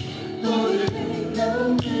stay, but it ain't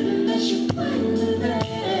no good unless you play with it.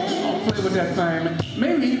 Oh, play with that thing.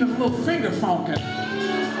 Maybe even a little finger funkin'.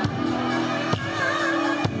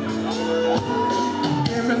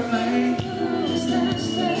 Everything is not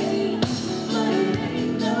stay, but it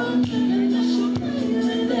ain't no good unless you play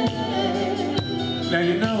with it. Now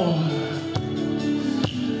you know,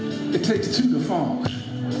 it takes two to funk.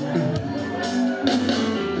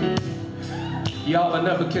 Y'all will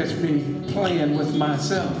never catch me playing with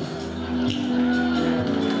myself.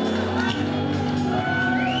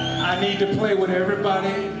 I need to play with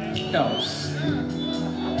everybody else.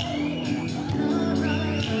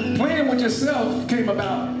 Playing with yourself came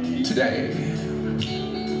about today.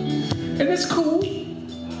 And it's cool.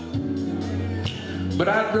 But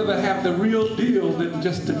I'd rather have the real deal than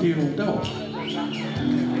just the deal dough.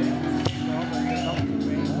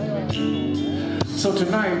 So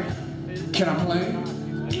tonight, can I play?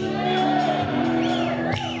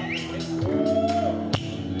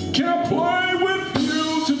 Can I play with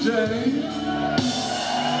you today?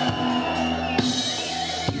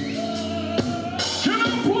 Can I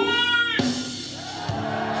play?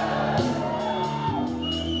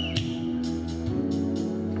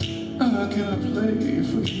 Can I play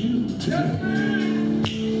for you today?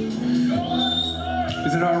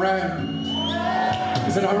 Is it all right?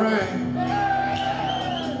 Is it all right?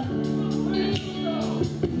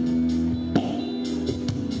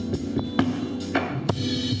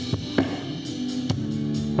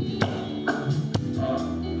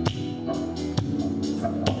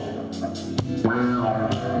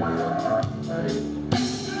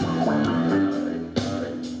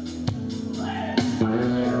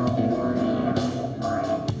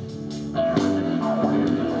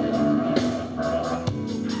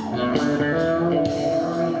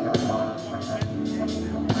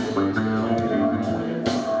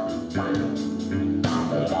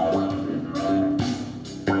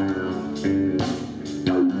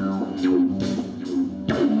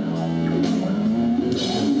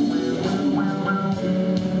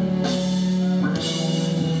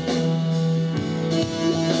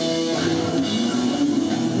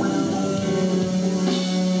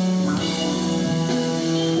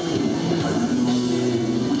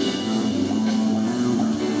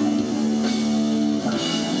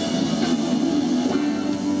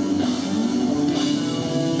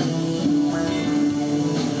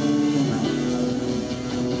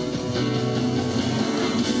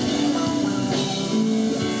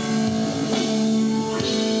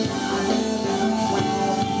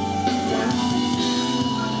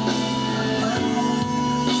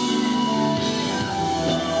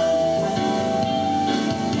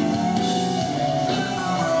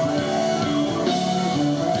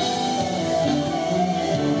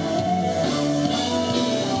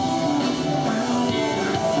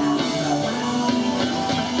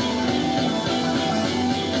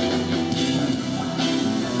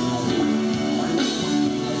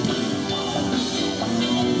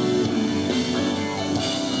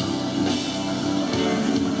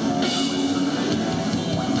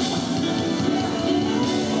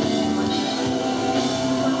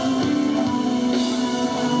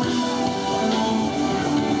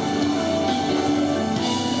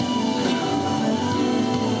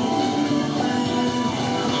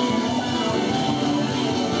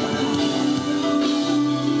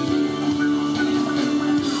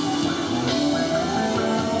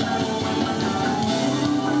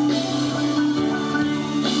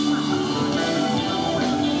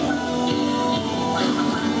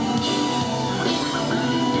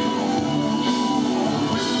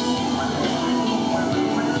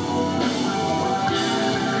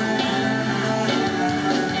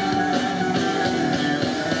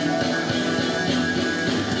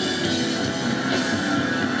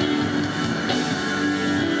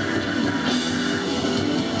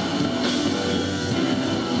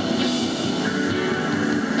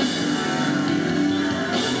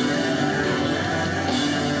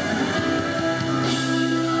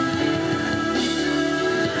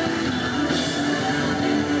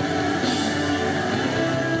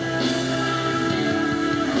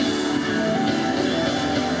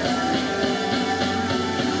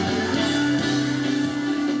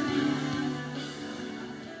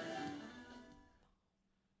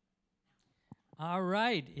 All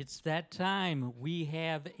right, it's that time. We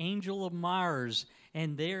have Angel of Mars,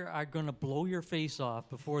 and they are going to blow your face off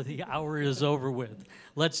before the hour is over with.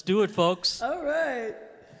 Let's do it, folks. All right.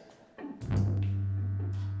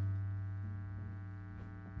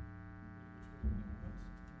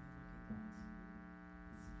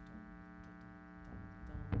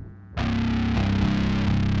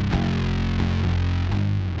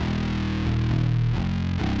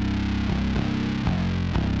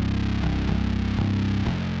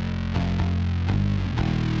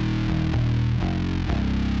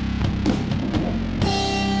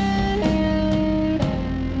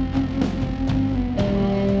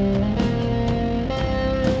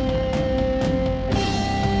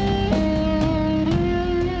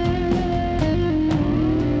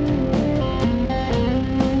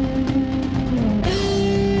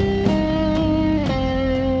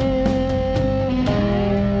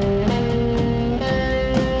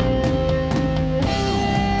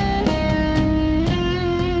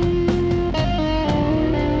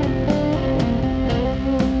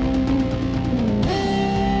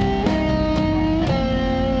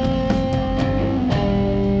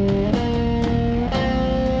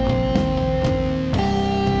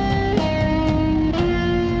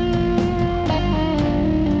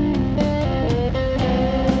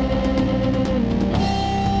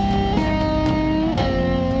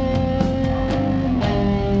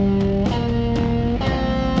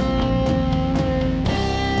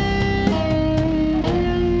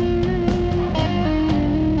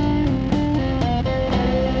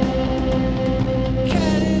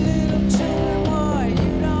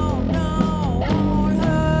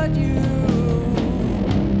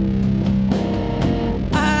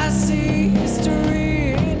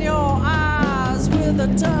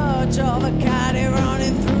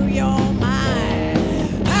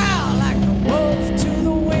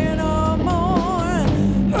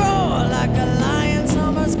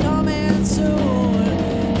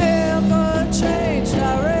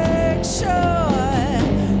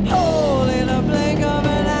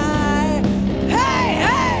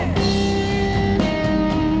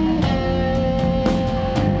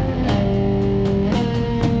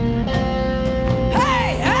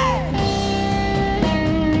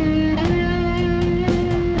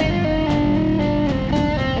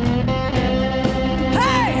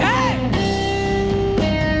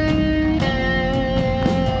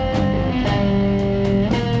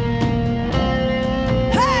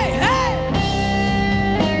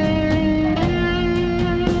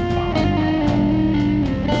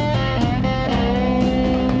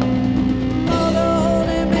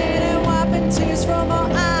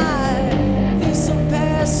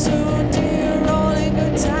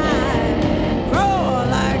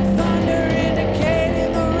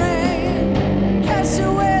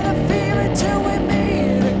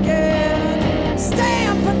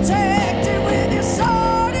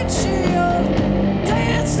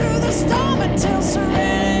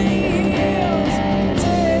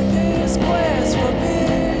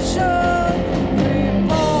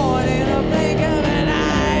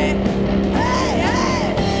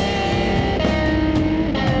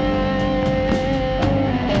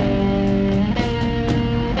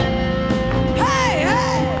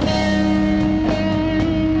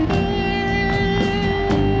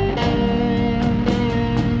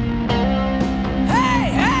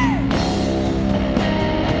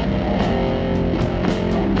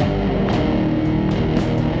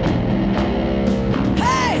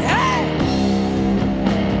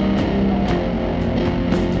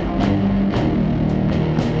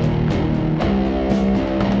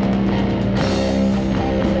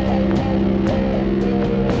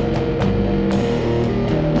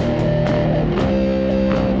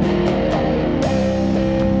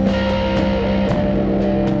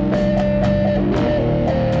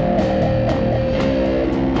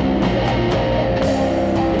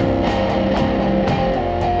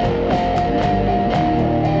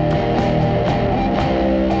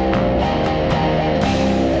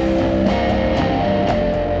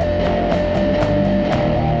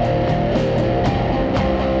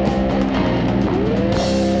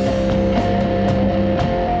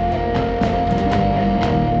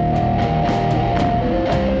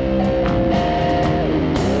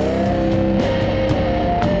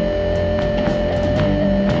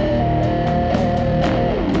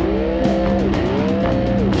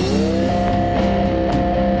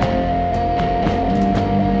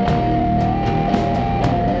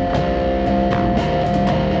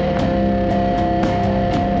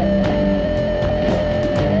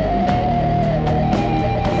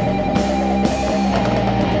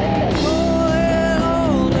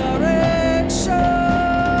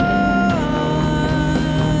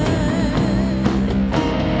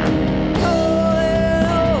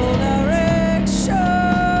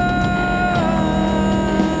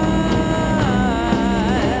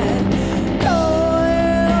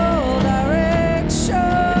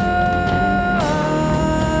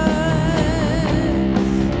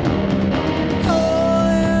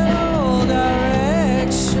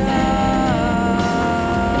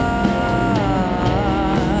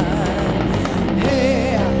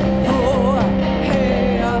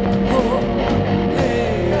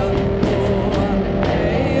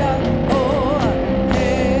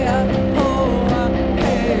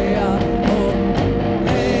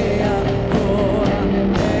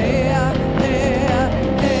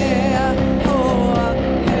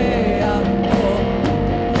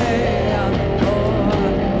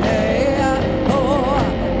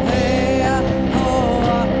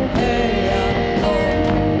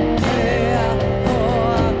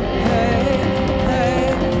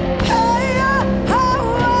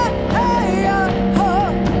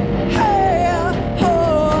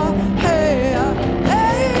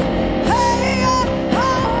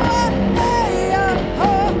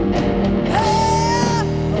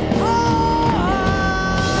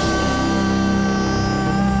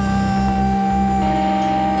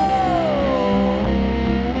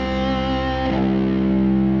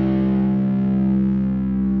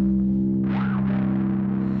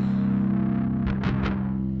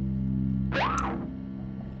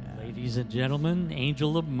 Ladies and gentlemen,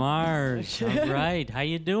 Angel of Mars. All right. How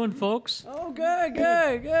you doing, folks? Oh, good.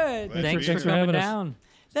 Thanks for coming down.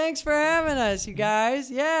 Thanks for having us, you guys.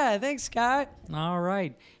 Yeah, thanks, Scott. All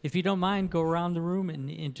right. If you don't mind, go around the room and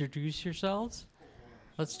introduce yourselves.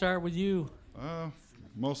 Let's start with you.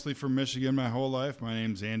 Mostly from Michigan my whole life. My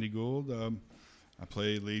name's Andy Gould. I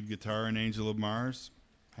play lead guitar in Angel of Mars.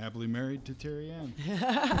 Happily married to Terry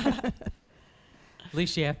Ann. At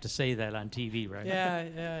least you have to say that on TV, right?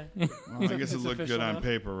 Yeah. Well, I guess it looked good on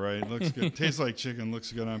paper, right? Looks good. Tastes like chicken.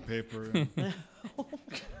 Looks good on paper.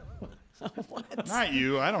 What? Not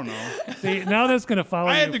you. I don't know. See, now that's going to follow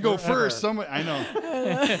you I had to go forever. first. I know.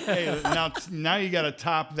 Hey, now you got to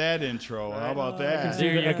top that intro. How about that?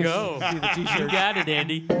 There you go. See the t-shirt. You got it,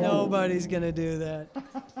 Andy. Nobody's going to do that.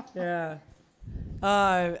 Yeah.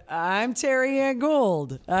 I'm Terry Ann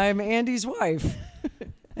Gould. I'm Andy's wife.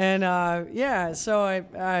 And, so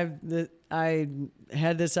I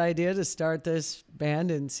had this idea to start this band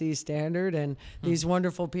in C standard, and these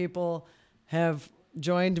wonderful people have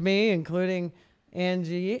joined me, including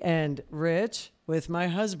Angie and Rich, with my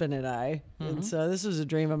husband and I. And so this was a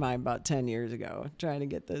dream of mine about 10 years ago, trying to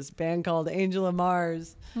get this band called Angel of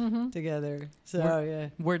Mars together. So,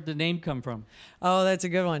 Where'd the name come from? Oh, that's a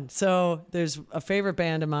good one. So there's a favorite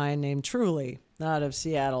band of mine named Truly, out of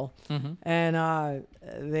Seattle. And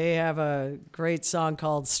they have a great song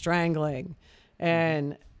called Strangling.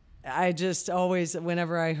 And I just always,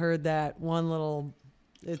 whenever I heard that one little,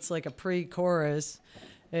 it's like a pre-chorus,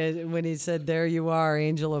 when he said, "There you are,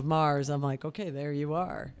 Angel of Mars," I'm like, okay, there you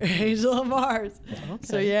are, Angel of Mars. Okay.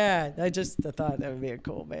 So I thought that would be a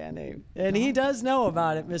cool band name. And he does know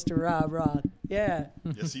about it, Mr. Rob Roth. Yeah.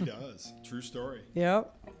 Yes, he does. True story.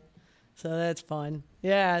 Yep. So that's fun.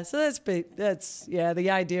 Yeah. So that's the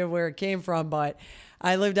idea of where it came from. But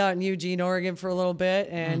I lived out in Eugene, Oregon for a little bit,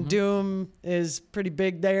 and Doom is pretty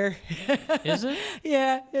big there. Is it?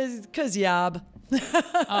 Yeah, it's because Yob.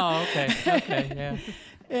 Oh, okay, yeah.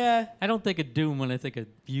 Yeah. I don't think of Doom when I think of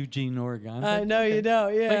Eugene, Oregon. I know you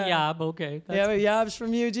don't, yeah. But Yob, okay. Yeah, but Yob's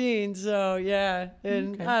from Eugene, so yeah.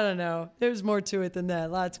 And Okay. I don't know. There's more to it than that.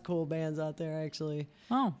 Lots of cool bands out there, actually.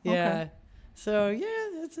 Oh, Yeah. okay. So, yeah,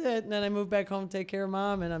 that's it. And then I moved back home to take care of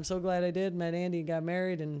Mom, and I'm so glad I did. Met Andy, got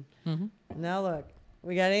married, and now look.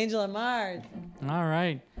 We got Angel of Mars. All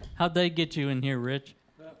right. How'd they get you in here, Rich?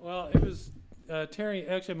 Well, it was Terry,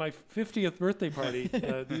 actually my 50th birthday party.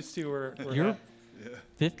 These two were Your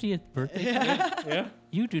 50th birthday? yeah.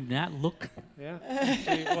 You do not look. Yeah.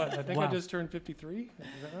 Actually, I think Wow. I just turned 53. Is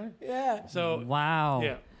that right? Yeah. So Wow.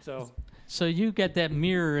 yeah. So So you got that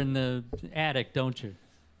mirror in the attic, don't you?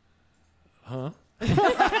 huh?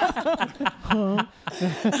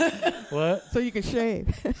 What? So you can shave.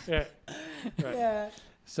 Yeah. Right. Yeah.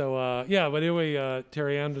 So but anyway,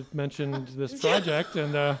 Terry Ann mentioned this project,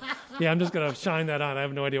 and I'm just gonna shine that on. I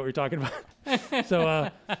have no idea what you're talking about.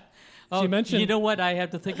 So she mentioned. You know what? I have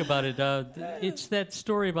to think about it. It's that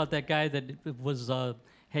story about that guy that was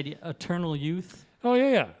had eternal youth. Oh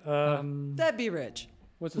yeah. That'd be Rich.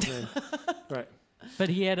 What's his name? Right. But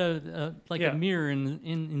he had a mirror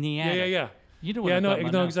in the attic. Yeah. You know what Yeah, I'm no, talking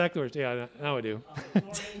about no, now. exactly. Yeah, now I do.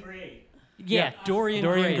 Yeah, Dorian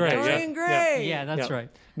Dorian Gray. That's yeah, Dorian Gray. Yeah, that's Yeah. right.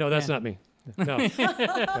 No, that's Yeah. not me.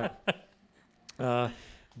 No.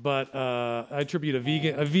 But I attribute a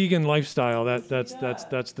vegan lifestyle. That's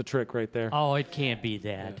the trick right there. Oh, it can't be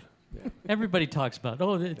that. Yeah. Everybody talks about,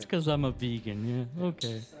 it's because I'm a vegan. Yeah,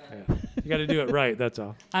 okay. Yeah. You got to do it right. That's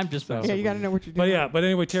all. I'm just So- Yeah, you got to know what you're doing. But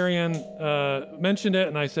anyway, Terry Ann mentioned it,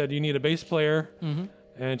 and I said, "You need a bass player,"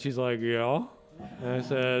 and she's like, "Yeah." And I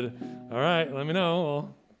said, "All right, let me know.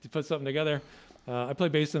 We'll put something together." I play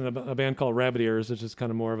bass in a band called Rabbit Ears, which is kind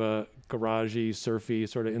of more of a garagey, surfy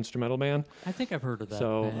sort of instrumental band. I think I've heard of that.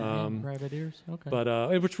 So, Rabbit Ears. Okay.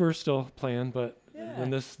 But which we're still playing. But then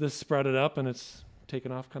this spread it up, and it's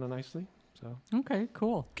taken off kind of nicely. So Okay,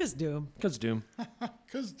 cool. Because Doom. because Doom.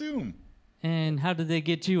 'Cause Doom. And how did they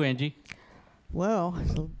get you, Angie? Well,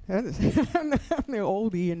 I'm the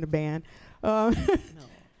oldie in the band. I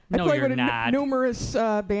No, played you're with not. numerous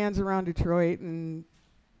bands around Detroit, and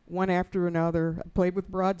one after another. I played with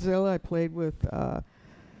Broadzilla. I played with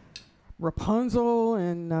Rapunzel,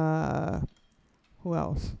 and who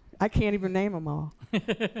else? I can't even name them all.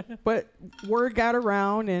 But word got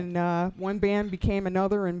around, and one band became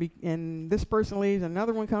another, and this person leaves, and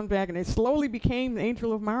another one comes back, and it slowly became the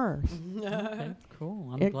Angel of Mars. Okay,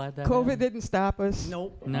 cool. I'm And glad that COVID happened. didn't stop us.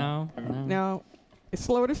 Nope. No. No, it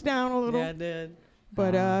slowed us down a little, Yeah, it did.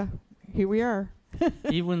 but here we are.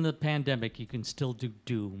 Even the pandemic, you can still do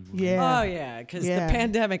doom. Yeah. Oh yeah, because Yeah. the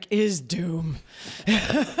pandemic is doom.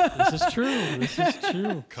 This is true. This is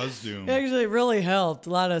true. Cuz Doom. Actually, it really helped. A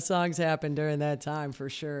lot of songs happened during that time for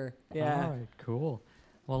sure. Yeah. All right, cool.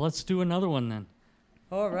 Well, let's do another one then.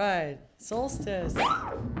 All right. Solstice.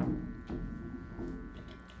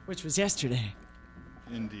 Which was yesterday.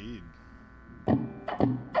 Indeed.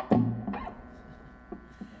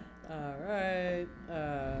 All right.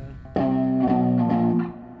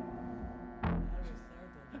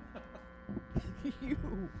 You.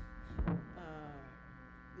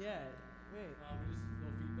 Yeah. Wait.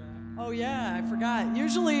 Oh yeah, I forgot.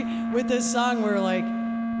 Usually with this song, we're like,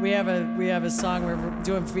 we have a song we're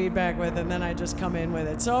doing feedback with, and then I just come in with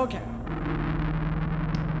it. So okay.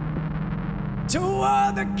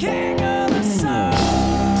 Toward the King of the Sun.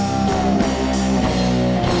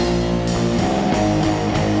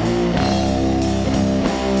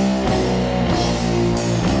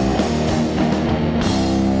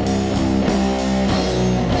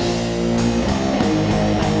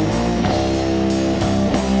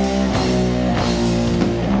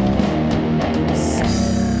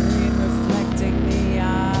 Reflecting the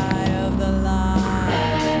eye of the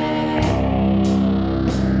light.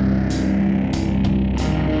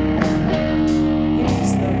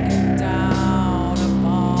 He's looking down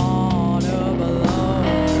upon her below.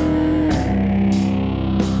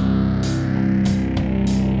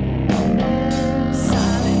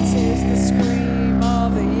 Silence is the scream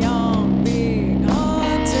of the young being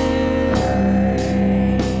haunted.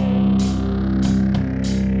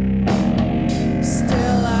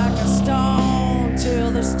 Still like a stone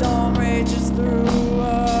till the storm rages through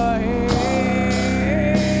her hair.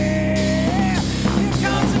 Here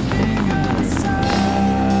comes the king of the sun.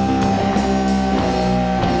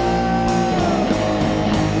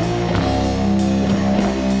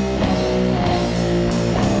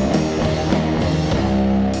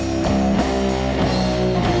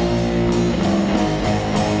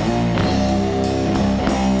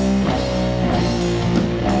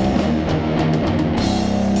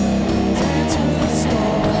 Dance with the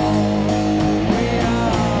storm. We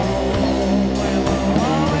are home when we're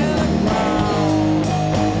all in the ground.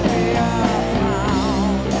 We are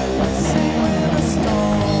found when we sing with the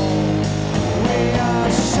storm. We are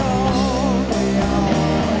shown we are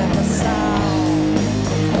one with the sound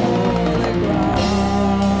of holy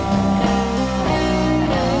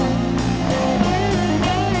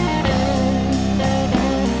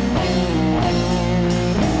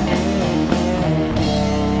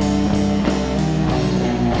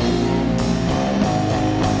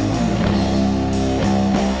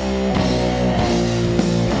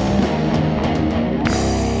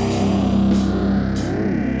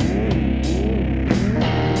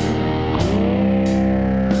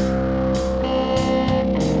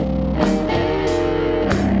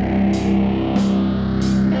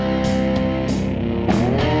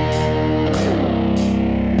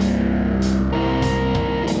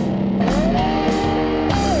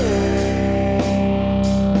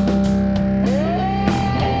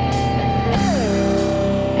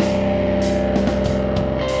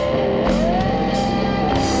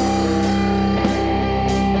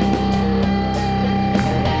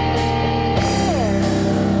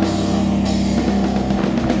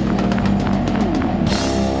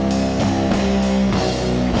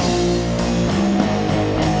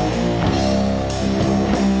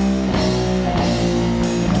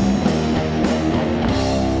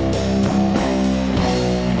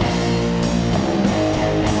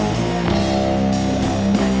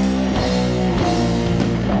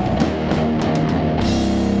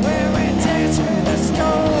When we dance with the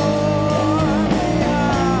storm, we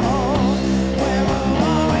are home. When we're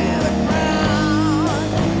all in the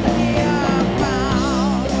ground, we are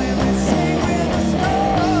found. When we sing with the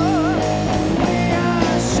storm, we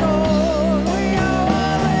are shown we are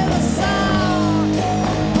one with the sound of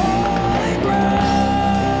holy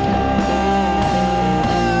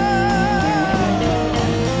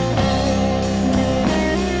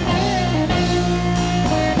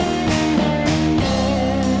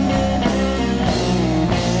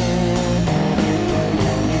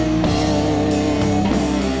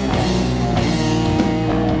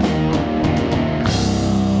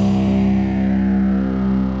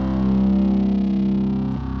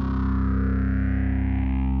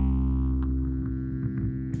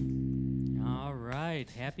All right.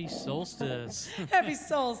 Happy solstice. Happy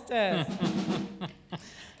solstice.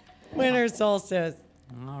 Winter solstice.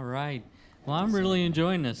 All right. Well, I'm really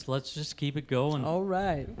enjoying this. Let's just keep it going. All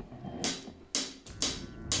right.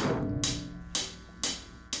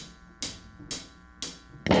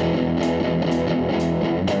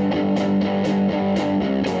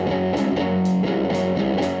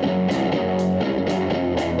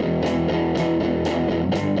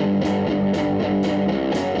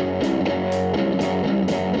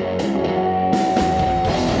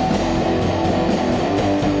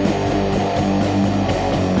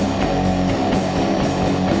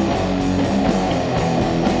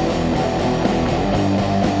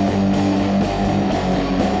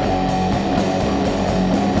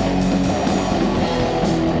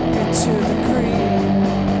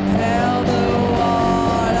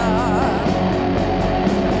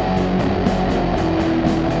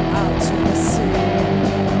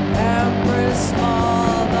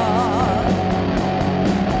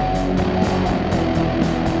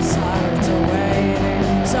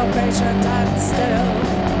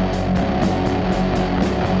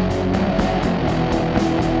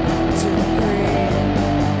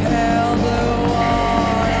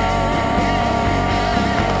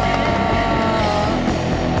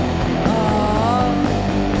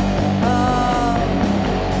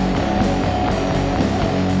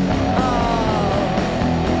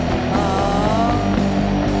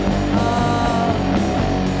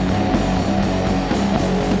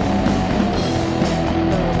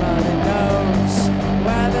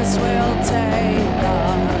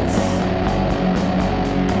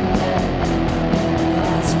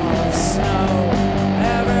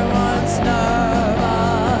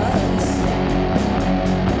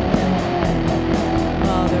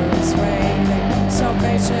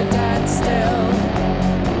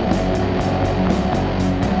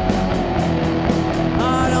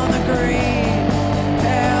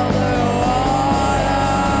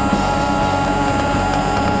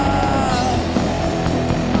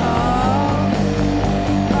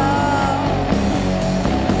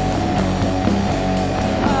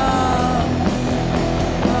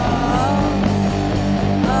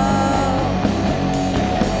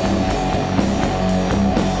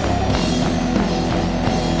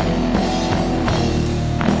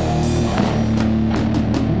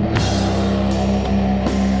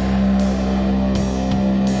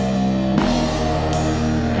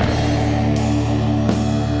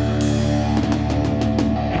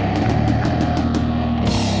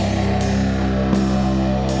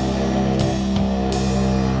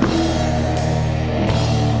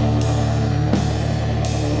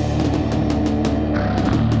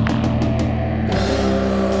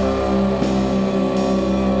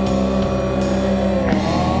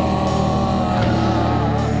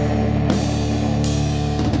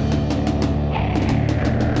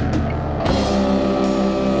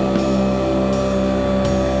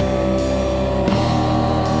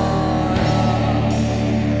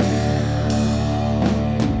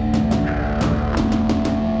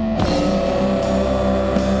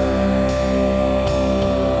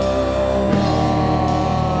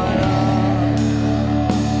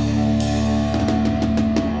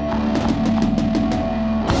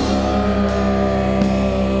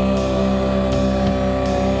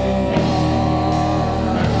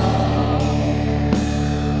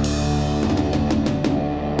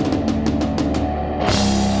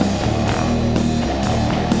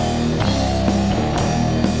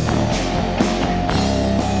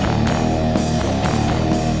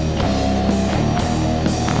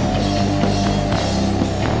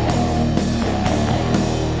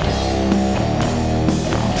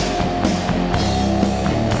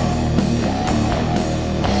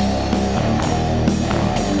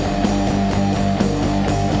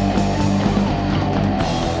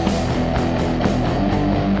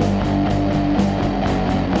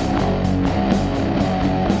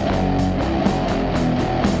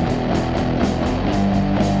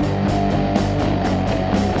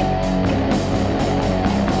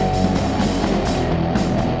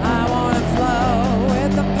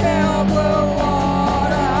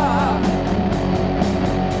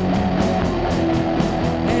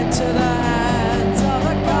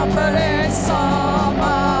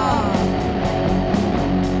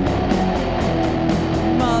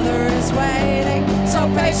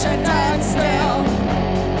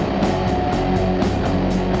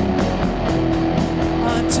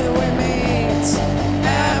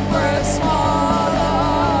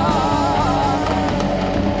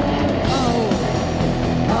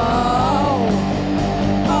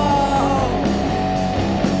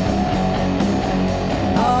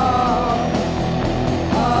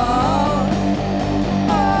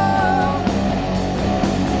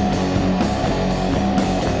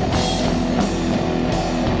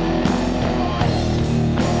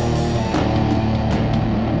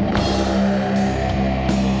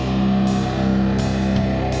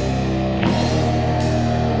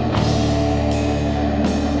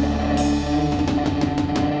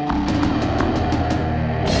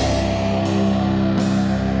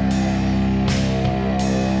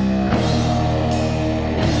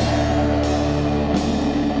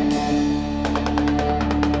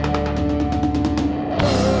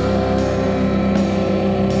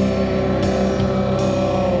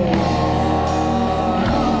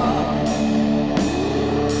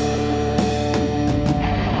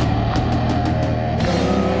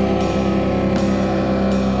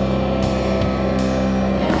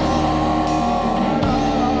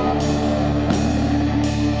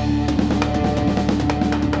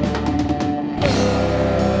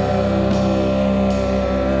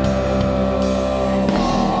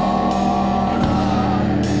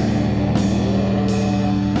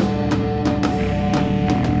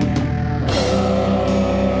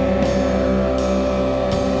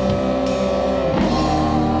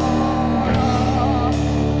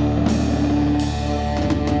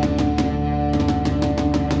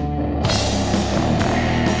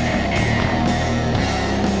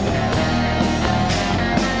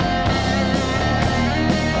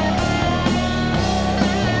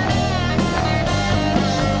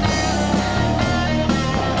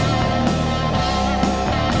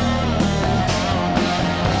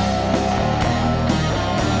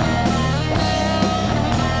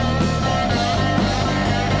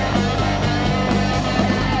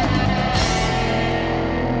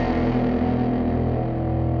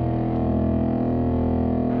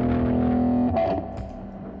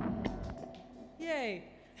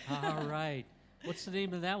 All right. What's the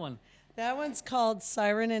name of that one? That one's called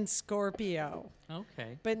Siren and Scorpio.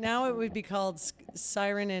 Okay. But now it would be called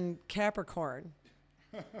Siren and Capricorn.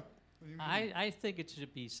 I think it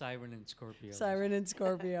should be Siren and Scorpio. Siren and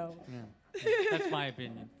Scorpio. Yeah. That's my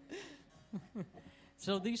opinion.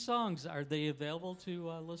 So these songs, are they available to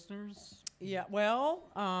listeners? Yeah, well,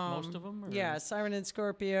 Most of them? Or? yeah, Siren and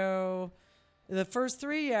Scorpio. The first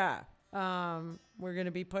three, yeah. We're going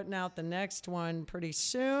to be putting out the next one pretty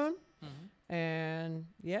soon. Mm-hmm. And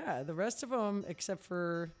yeah, the rest of them, except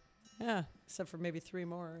for maybe three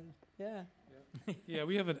more. Yeah. Yeah,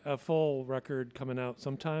 we have a full record coming out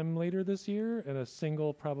sometime later this year, and a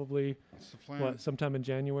single probably What's the plan? sometime in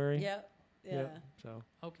January. Yep. Yeah. Yep, so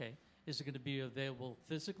Okay. Is it going to be available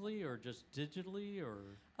physically or just digitally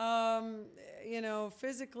or?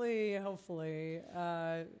 Physically, hopefully.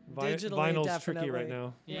 Digitally, vinyl's definitely. tricky right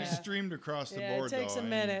now. We Yeah. streamed across the Yeah, board. it takes though, a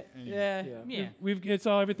minute. and- Yeah. Yeah,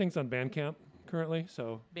 Yeah. Everything's on Bandcamp currently,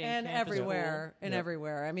 so And Bandcamp is everywhere, cool. Yeah.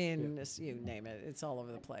 everywhere. I mean, you name it, it's all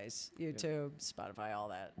over the place. YouTube, Spotify, all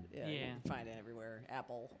that. Yeah, you Yeah. can find it everywhere.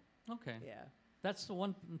 Apple. cool. Okay. Yeah, That's the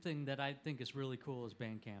one thing that I think is really cool is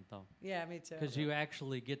Bandcamp, though. yeah, me too. Because you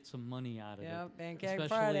actually get some money out of Yeah, it. Bandcamp Especially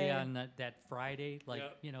Friday. on that Friday, like,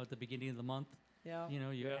 Yep. at the beginning of the month. Yeah, You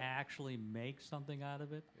Yep. actually make something out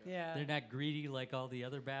of it. yeah, They're not greedy like all the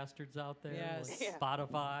other bastards out there, Yes. like Yeah.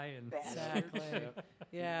 Spotify and exactly.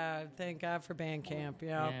 Yeah, thank God for Bandcamp.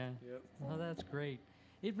 Yeah, yeah. Oh, that's great.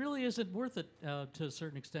 It really isn't worth it to a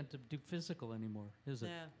certain extent to do physical anymore, is it?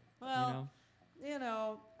 yeah. Well, You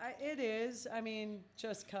know? it is. I mean,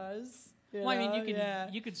 just cause. Well, I mean, yeah.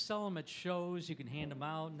 you could sell them at shows, you can hand them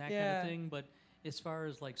out and that kind Yeah. of thing. But as far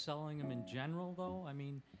as like selling them in general, though, I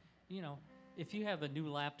mean, if you have a new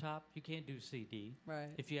laptop, you can't do CD. Right.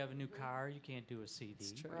 If you have a new car, you can't do a CD.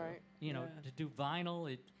 It's true. Right. Yeah. To do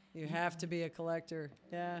vinyl, You have to be a collector.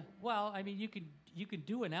 Yeah, well, I mean, you can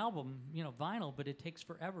do an album, vinyl, but it takes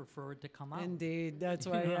forever for it to come out. indeed. That's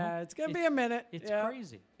why. You know? Yeah, it's gonna be It's- a minute. It's Yeah,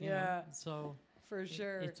 crazy. you know? Yeah. So for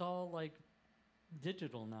sure. it's all like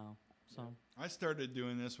digital now. So I started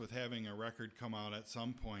doing this with having a record come out at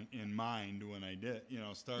some point in mind when I did,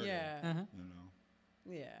 started. Yeah. uh-huh.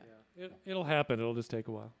 Yeah. it'll happen. It'll just take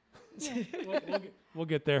a while. We'll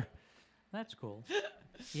get there. That's cool.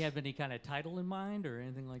 You have any kind of title in mind or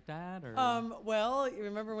anything like that? Or Well, you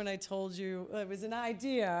remember when I told you it was an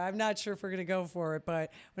idea? I'm not sure if we're gonna go for it,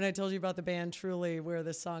 but when I told you about the band Truly, where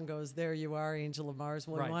the song goes, "There You Are, Angel of Mars,"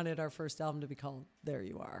 well, Right. we wanted our first album to be called "There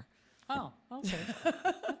You Are." Oh, okay.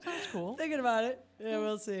 That sounds cool. Thinking about it. Yeah,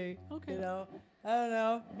 we'll see. Okay. I don't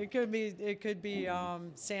know. It could be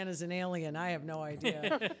Santa's an alien. I have no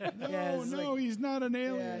idea. No, he's not an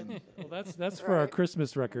alien. Well, that's for our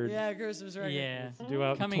Christmas record. Yeah, Christmas record. Yeah. Due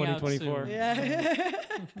out in Coming out 2024. soon. Yeah.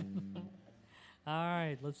 All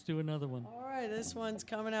right, let's do another one. All right, this one's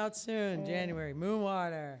coming out soon, January.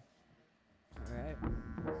 Moonwater. All right.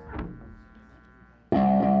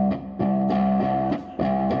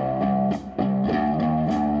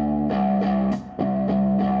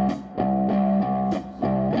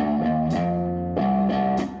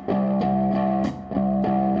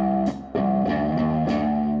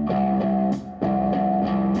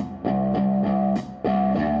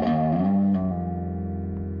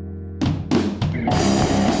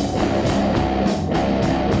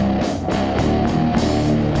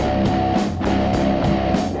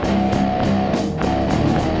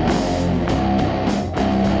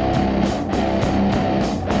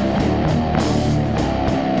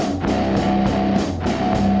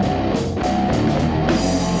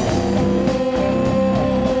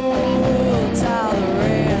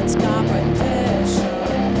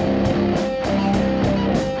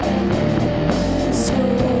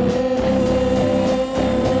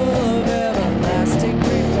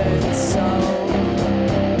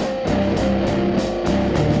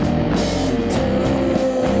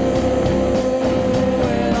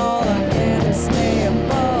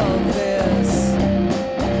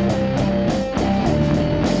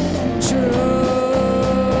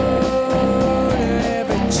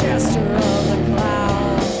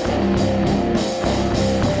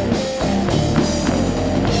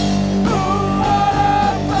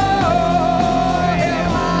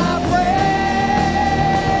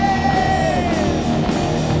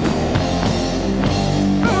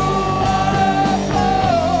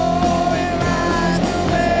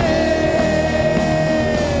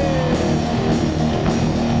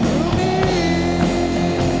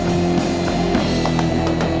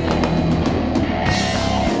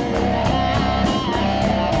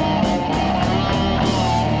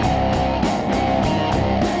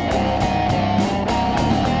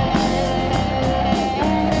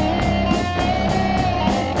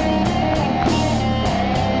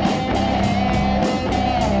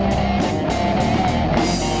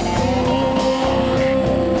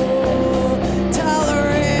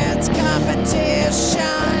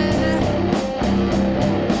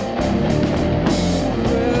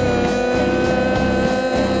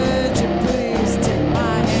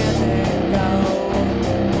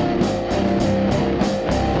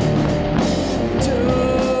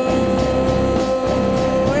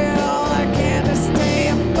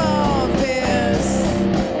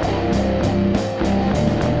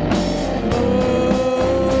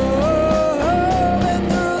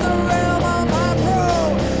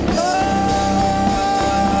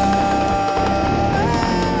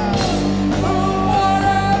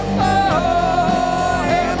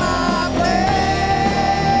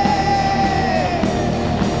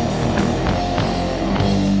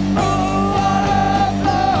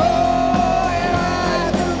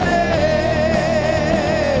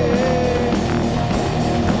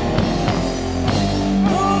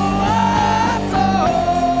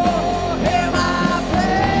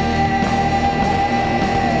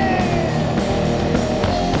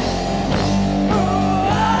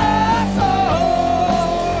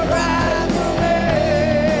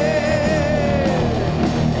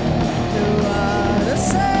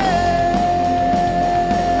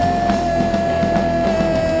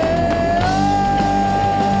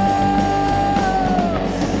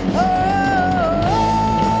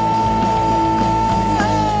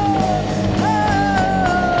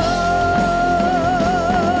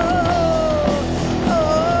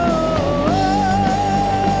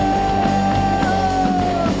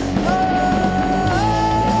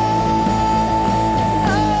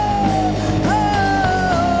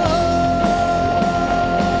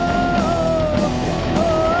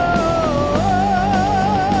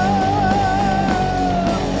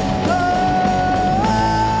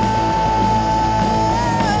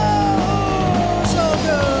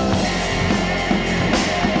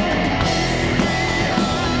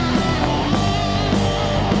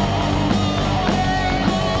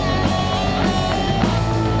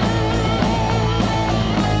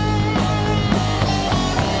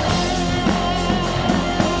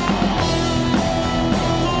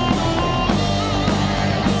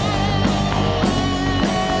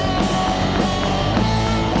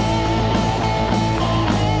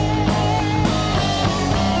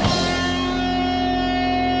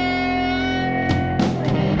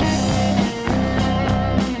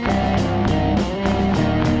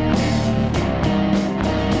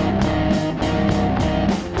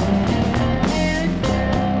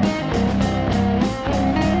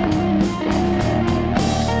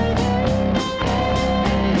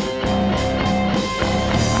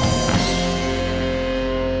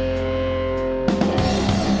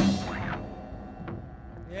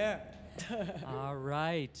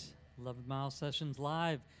 right. 11 Mile Sessions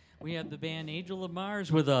Live. We have the band Angel of Mars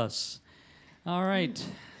with us. All right.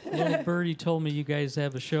 Little Birdie told me you guys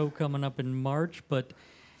have a show coming up in March, but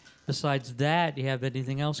besides that, do you have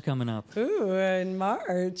anything else coming up? Ooh, in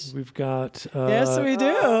March. We've got. Yes, we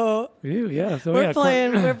do. Yeah. So We're yeah,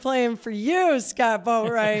 playing. We're playing for you, Scott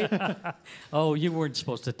Boatwright. Oh, you weren't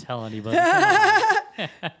supposed to tell anybody.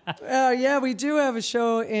 Oh yeah, we do have a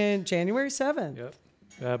show in January 7th.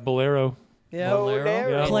 Yep. Bolero. Yeah, Bolero?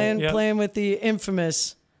 Yep. playing with the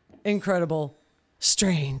infamous, incredible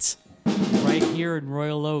Strains. Right here in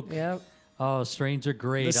Royal Oak. Yep, Oh, Strains are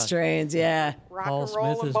great. the Strains. Yeah, Rock Paul and roll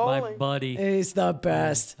Smith and is my bowling. buddy. he's the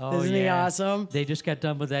best. Oh, Isn't he yeah. awesome? They just got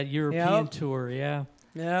done with that European Yep. tour, yeah.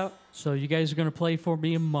 Yep. So you guys are going to play for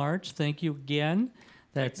me in March. Thank you again.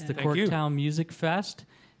 That's the Thank you. Corktown Music Fest.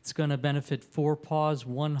 It's going to benefit Four Paws,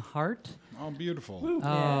 One Heart. Oh, beautiful.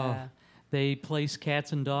 Yeah. They place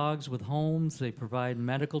cats and dogs with homes. They provide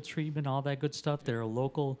medical treatment, all that good stuff. They're a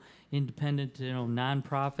local, independent,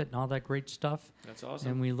 nonprofit, and all that great stuff. That's awesome.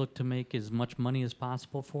 And we look to make as much money as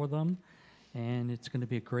possible for them. And it's going to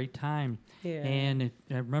be a great time. Yeah. And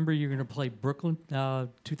remember, you're going to play Brooklyn,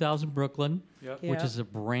 2000 Brooklyn, Yep. which Yeah. is a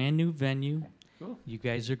brand new venue. Cool. You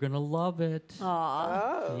guys are going to love it.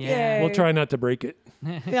 Aw. Yeah. Yay. We'll try not to break it.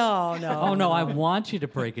 No, no. Oh, no, I want you to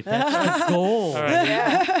break it. That's the goal. All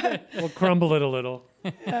right. We'll crumble it a little.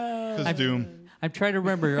 Because Doom. I'm trying to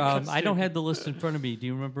remember. I don't have the list in front of me. Do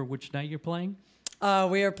you remember which night you're playing?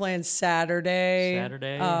 We are playing Saturday.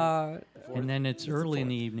 Saturday? And then it's early in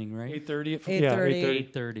the evening, right? 8:30.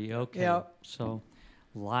 8:30. 8:30. Okay. Yep. So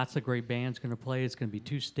lots of great bands going to play. It's going to be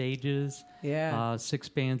 2 stages. Yeah. 6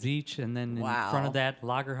 bands each. And then in Wow. front of that,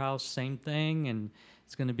 Lager House, same thing. And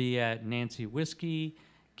it's going to be at Nancy Whiskey,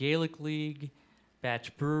 Gaelic League,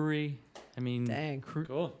 Batch Brewery. I mean, Dang.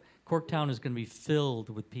 Cool. Corktown is going to be filled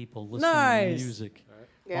with people listening Nice. to music,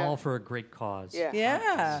 Yeah. all for a great cause. Yeah.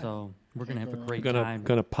 Yeah. So we're going to have a great Gonna time.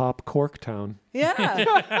 gonna pop Corktown. Yeah.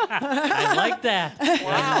 I like that.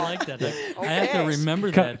 I like that. I have to Okay.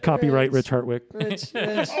 remember that. Copyright Rich Hartwick. Rich.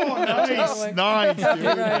 Oh, nice. Nice, dude.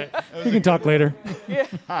 Right. We can talk later.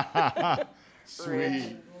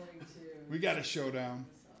 Sweet. We got a showdown.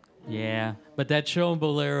 Yeah, but that show in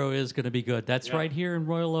Bolero is going to be good. That's right here in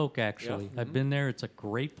Royal Oak, actually. I've been there. It's a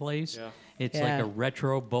great place. Yeah. It's Yeah. like a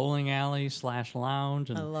retro bowling alley / lounge.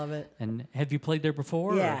 And, I love it. And have you played there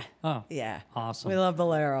before? or- Yeah. Oh, Yeah. awesome. We love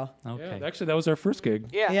Bolero. Okay. Yeah, actually, that was our first gig.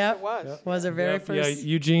 Yeah, Yep. it was. Was our very Yep. first. Yeah,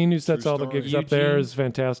 Eugene, who sets True all the story. gigs up there, Eugene. is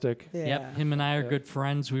fantastic. Yeah. Yep, him and I are good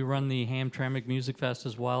friends. We run the Hamtramck Music Fest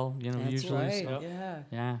as well, That's usually. right. So, Yeah.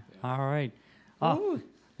 yeah, all right. Oh,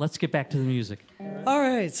 let's get back to the music. All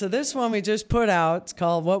right. So this one we just put out. It's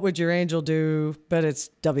called "What Would Your Angel Do?" But it's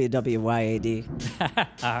WWYAD.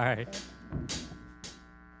 All right.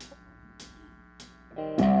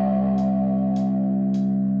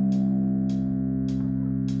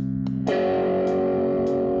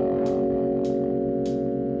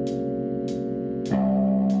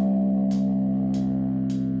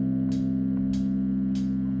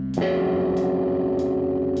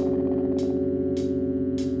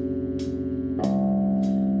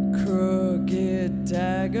 Crooked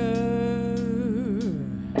dagger,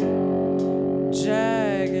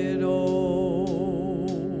 jagged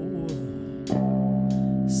old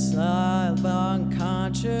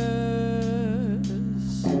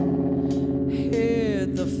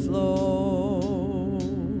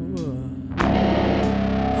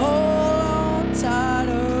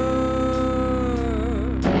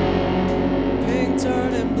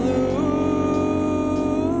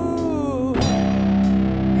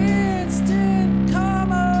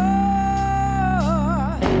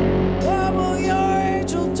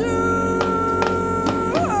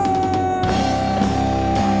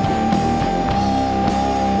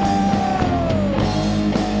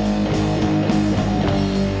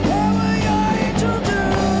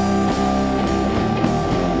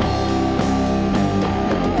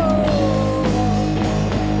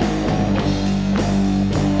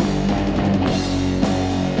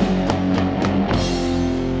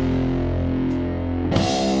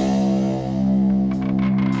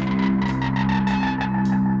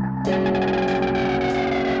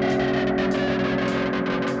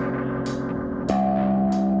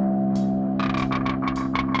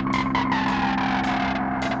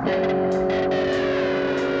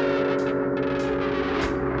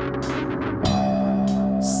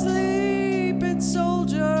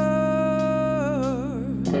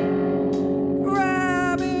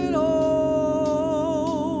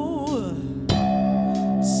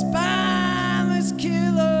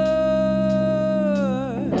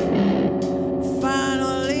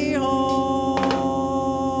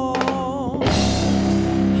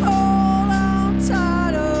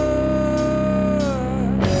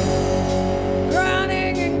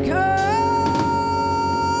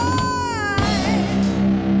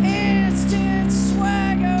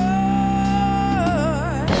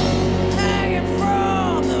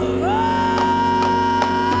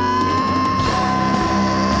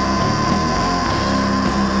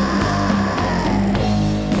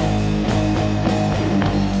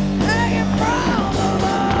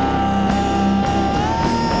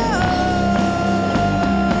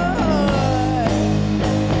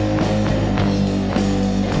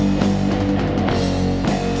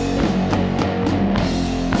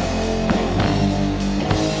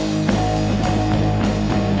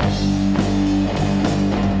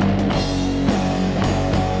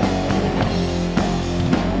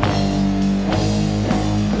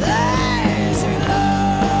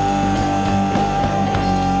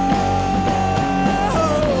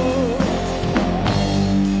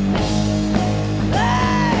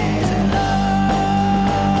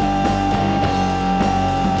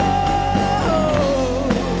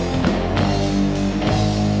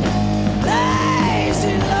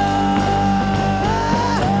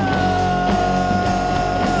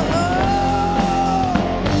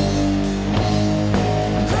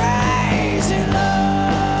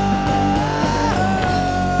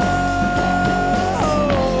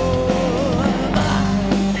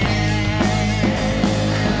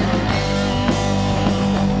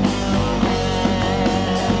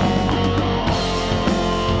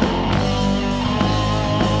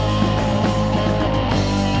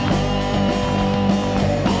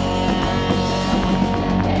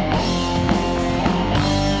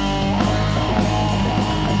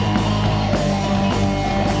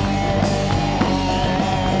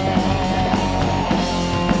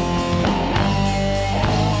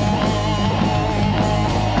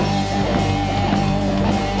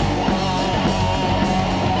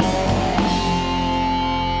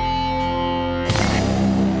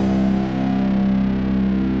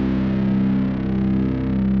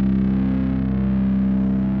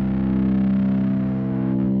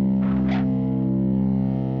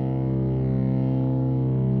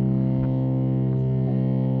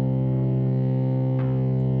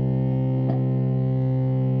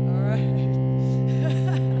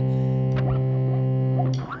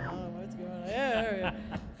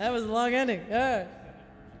was a long ending. Yeah.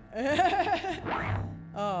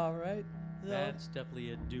 All right. So, That's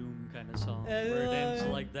definitely a doom kind of song Yeah, where it ends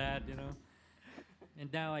yeah. like that, you know.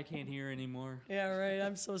 And now I can't hear anymore. yeah, right.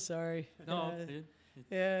 I'm so sorry. No,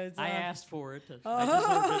 Yeah, it's, I asked for it. Oh. I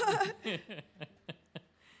deserved it.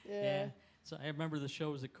 Yeah. So I remember the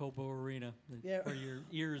shows at Cobo Arena, Yeah. where your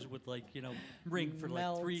ears would ring for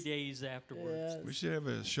Melt. 3 days afterwards. Yeah. We should have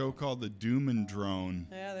a show called the Doom and Drone.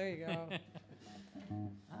 Yeah, there you go.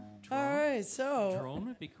 Drone, All right, so drone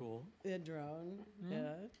would be cool. a drone.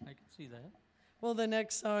 Yeah. I can see that. Well, the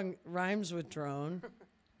next song rhymes with drone.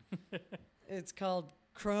 It's called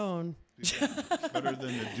Crone. Better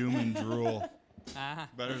than the Doom and Drool. Ah,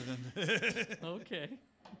 Better than. okay,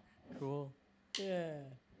 cool. Yeah.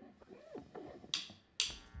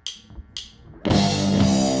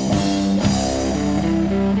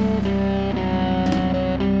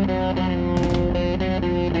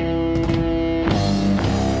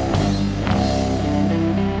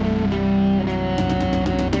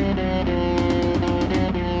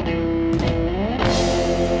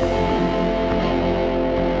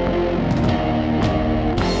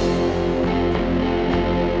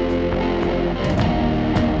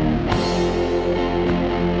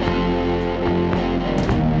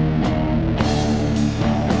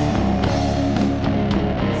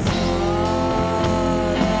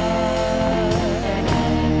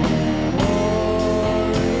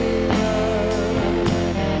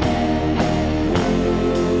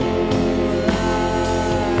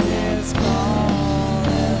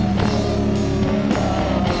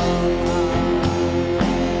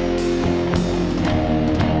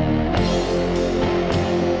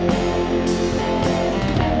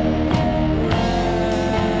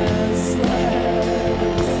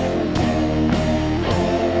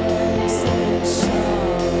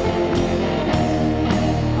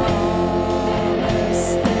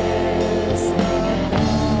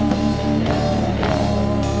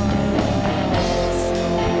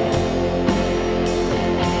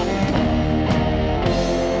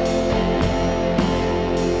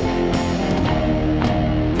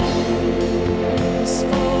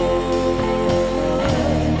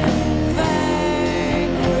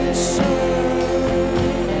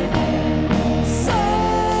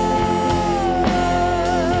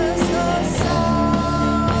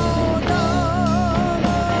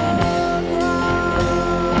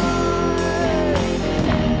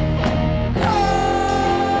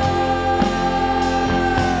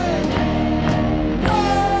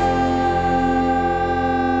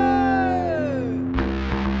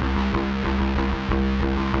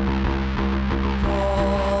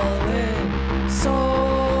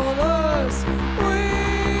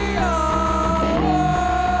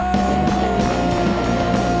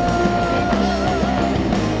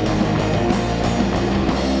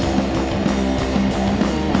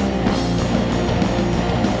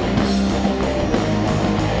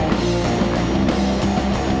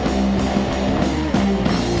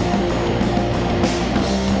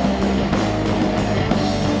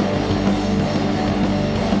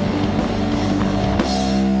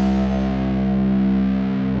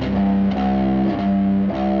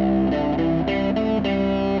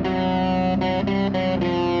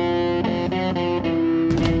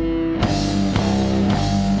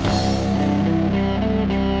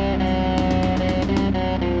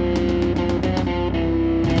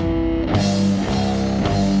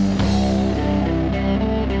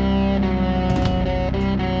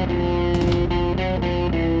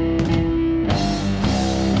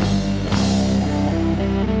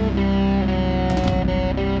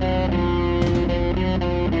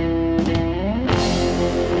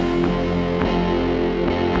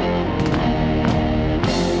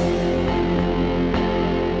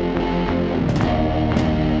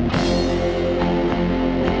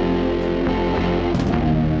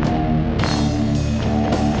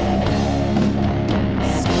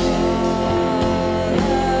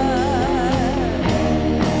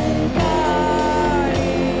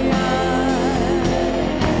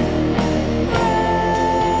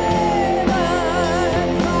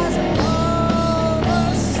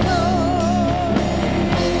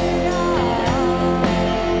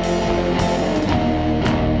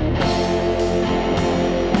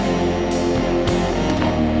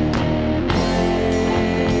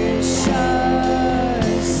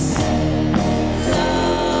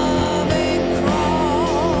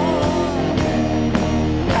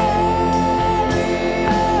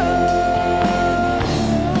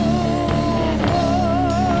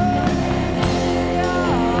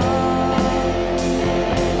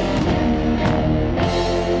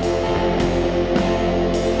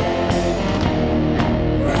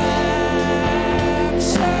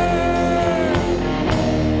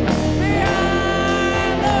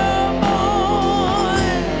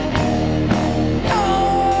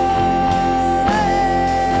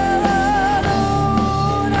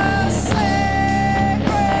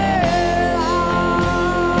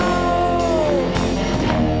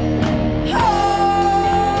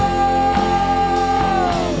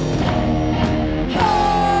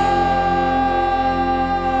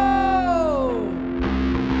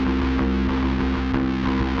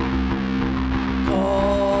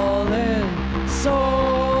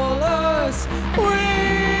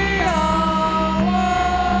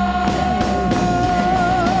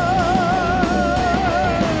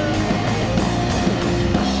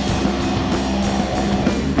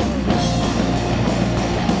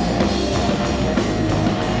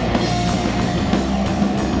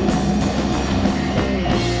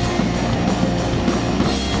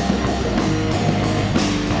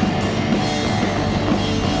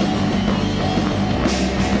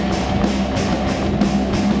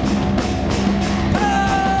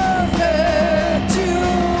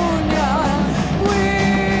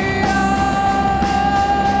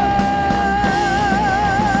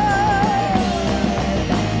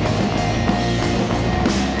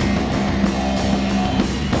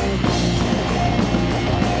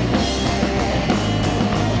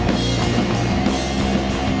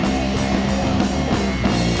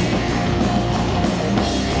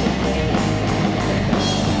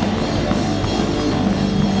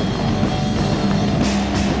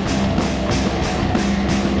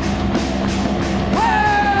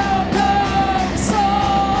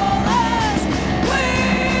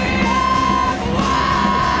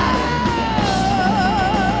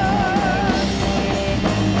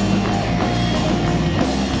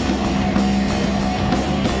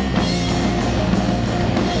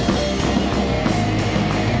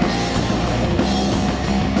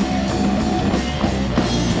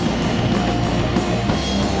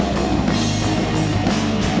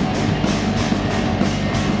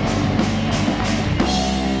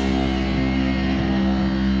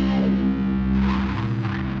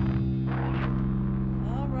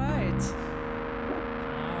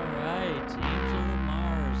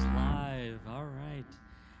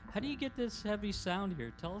 How do you get this heavy sound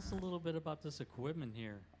here? Tell us a little bit about this equipment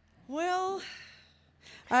here. Well,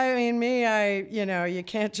 I mean, you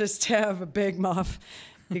can't just have a big muff.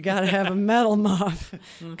 You got to have a metal muff,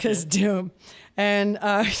 because doom. And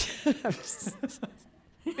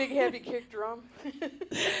Big heavy kick drum.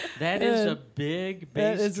 That is a big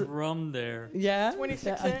bass drum there. Yeah.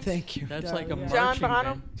 26 inch. Thank you. That's like a darling. marching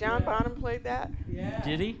band. John Bonham played that. Yeah.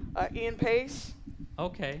 Did he? Ian Pace.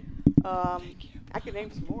 Okay. I can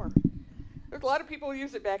name some more. There's a lot of people who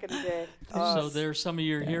used it back in the day. So there's some of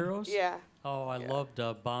your heroes? Yeah. Oh, I loved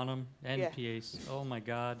Bonham and Pace. Oh, my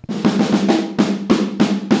God.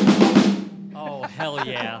 Oh, hell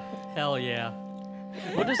yeah. Hell yeah.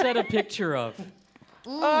 What is that a picture of?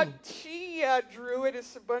 She drew it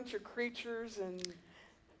as a bunch of creatures and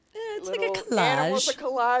It's like a little animals, a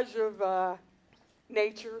collage collage of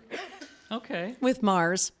nature. Okay. with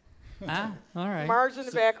Mars. Ah, all right. Mars in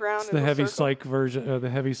the background. It's the and a heavy circle. psych version, the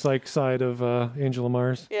heavy psych side of Angela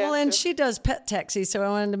Mars. Yeah, Well, and so- she does pet taxi, so I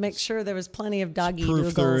wanted to make sure there was plenty of doggy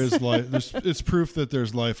Proof there doodles. is life. It's proof that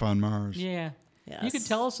there's life on Mars. Yeah. Yes. You can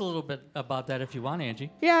tell us a little bit about that if you want, Angie.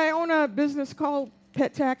 Yeah, I own a business called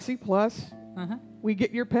Pet Taxi Plus. Uh-huh. We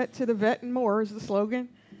get your pet to the vet and more is the slogan.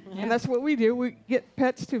 And that's what we do. We get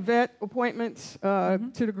pets to vet appointments, to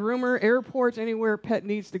the groomer, airports, anywhere a pet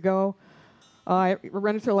needs to go. I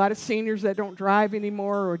run into a lot of seniors that don't drive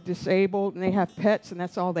anymore or disabled, and they have pets, and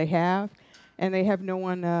that's all they have. And they have no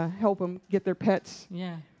one help them get their pets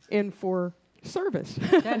Yeah. in for service.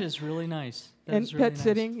 That is really nice. That And is really pet nice.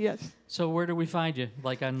 sitting, yes. So where do we find you?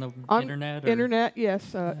 Like on the On internet? Or? Internet,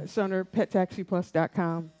 yes. It's under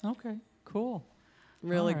pettaxiplus.com. Okay, cool.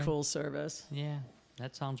 Really All right. cool service. Yeah,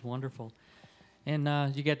 that sounds wonderful.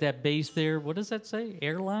 And you got that base there. What does that say?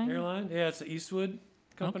 Airline? Airline? Yeah, it's the Eastwood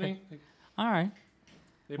company. All right.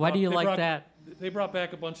 They Why do you they like that? They brought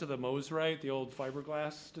back a bunch of the Mosrite, the old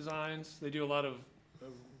fiberglass designs. They do a lot of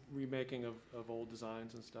remaking of old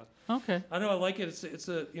designs and stuff. Okay. I know I like it. It's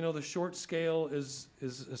a the short scale is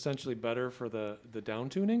essentially better for the down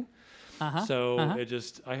tuning. Uh-huh. So uh-huh.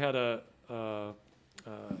 I had a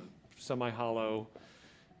semi-hollow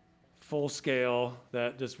full scale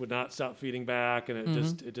that just would not stop feeding back, and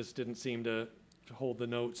it just didn't seem to hold the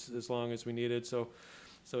notes as long as we needed. So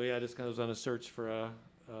yeah, I just kind of was on a search for a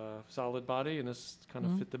solid body, and this kind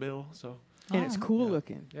of fit the bill. So And it's cool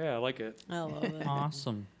looking. yeah, I like it. I love it.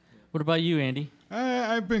 Awesome. What about you, Andy?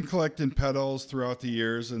 I've been collecting pedals throughout the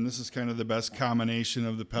years, and this is kind of the best combination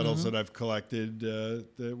of the pedals that I've collected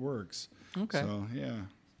that works. Okay. So yeah.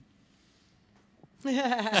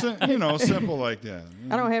 So, simple like that.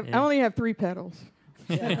 I only have 3 pedals.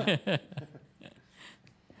 It's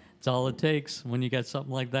all it takes when you got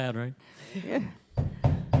something like that, right? Yeah.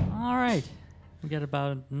 Mm-hmm. All right. We got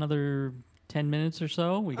about another 10 minutes or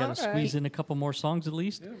so. We got to All squeeze right. in a couple more songs at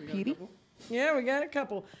least. Petey? Yeah, we got a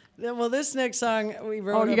couple. Well, this next song we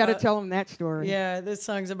wrote. Oh, you got to about- tell them that story. Yeah, this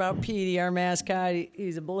song's about Petey, our mascot.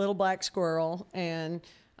 He's a little black squirrel, and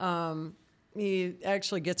he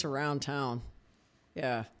actually gets around town.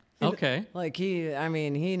 Yeah. Okay. Like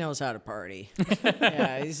he knows how to party.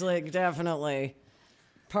 Yeah, he's like definitely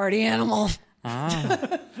party animal.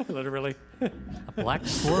 Ah, Literally. a black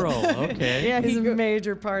squirrel. Okay. Yeah, He's a he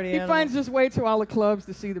major party animal. finds his way to all the clubs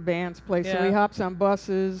to see the bands play. So Yeah. he hops on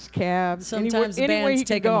buses, cabs. Sometimes the anywhere bands he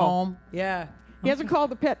can take him go. home. Yeah, He hasn't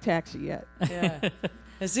called the pet taxi yet. yeah.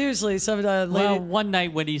 And seriously, some of the Well, lady, one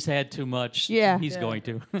night when he's had too much, Yeah. he's Yeah. going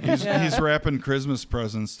to. He's wrapping Christmas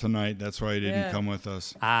presents tonight. That's why he didn't Yeah. come with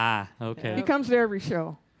us. Ah, okay. He comes to every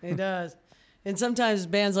show. he does. And sometimes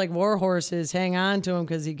bands like War Horses hang on to him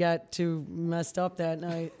because he got too messed up that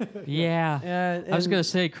night. Yeah. Yeah, I was and- going to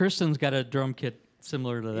say, Kristen's got a drum kit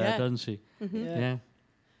similar to that, Yeah. doesn't she? Yeah.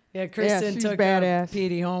 Yeah, Kristen she's took badass.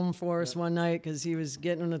 Petey home for us one night because he was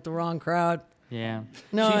getting with the wrong crowd. Yeah.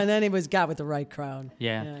 No, She- and then he got with the right crowd.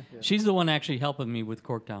 Yeah. She's the one actually helping me with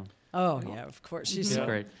Corktown. Oh, yeah, of course. She's Yeah.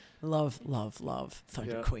 Great. love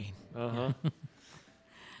Thunder Yeah. Queen. Uh-huh.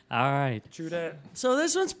 All right. True that. So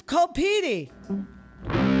this one's called Petey.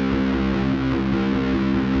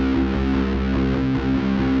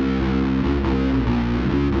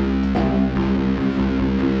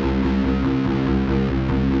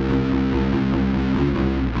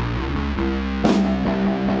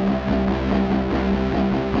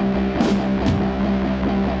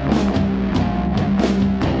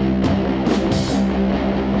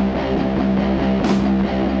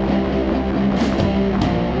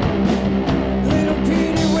 Little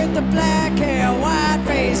Petey with the black hair, white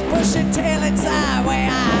face,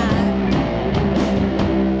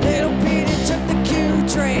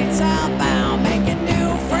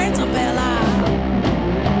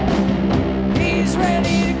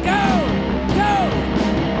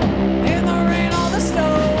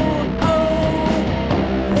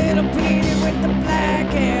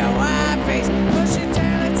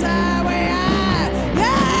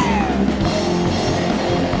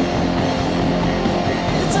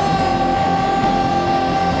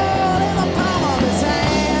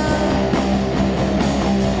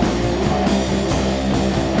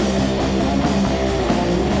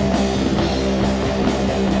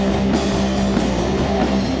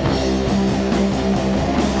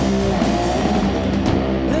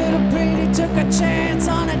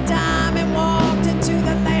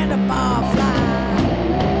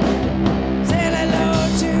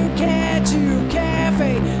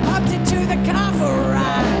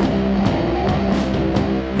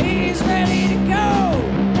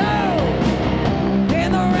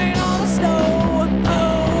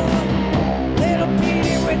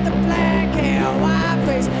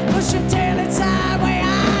 push your tail inside way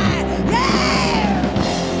high. Yeah!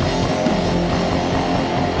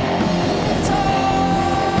 It's all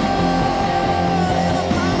in the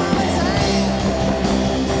palm of his hand.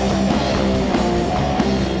 It's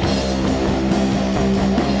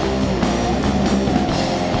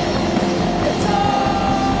all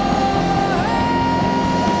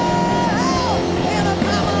in the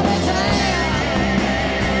palm of his hand.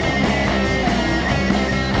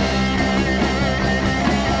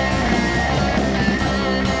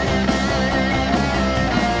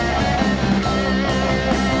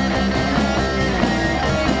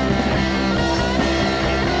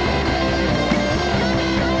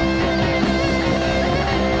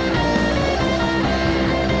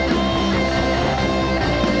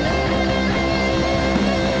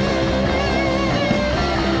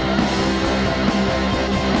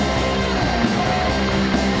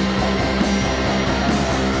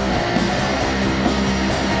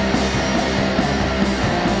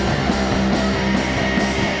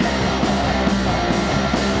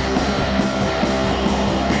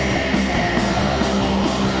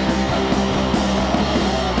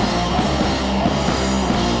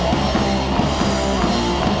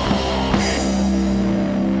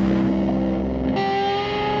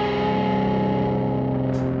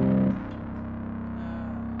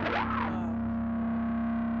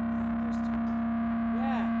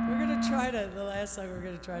 Yeah, we're gonna try to. The last song we're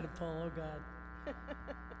gonna try to pull. Oh God.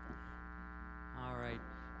 All right.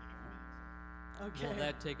 Okay. Will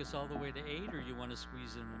that take us all the way to 8, or you want to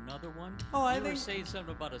squeeze in another one? Oh, I you were think- saying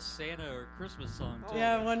something about a Santa or Christmas song too.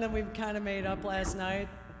 Yeah, one that we kind of made up last night.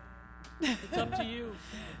 It's up to you.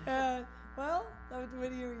 Well, what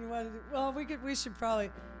do you want to do? Well, we should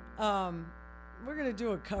probably. We're gonna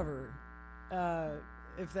do a cover,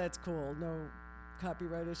 if that's cool. No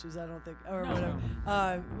copyright issues, I don't think, or No, whatever.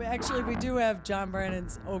 Actually, we do have John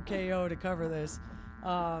Brannon's OKO to cover this.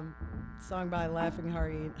 Song by Laughing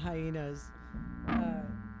Hyenas,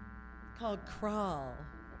 called "Crawl,"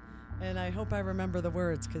 and I hope I remember the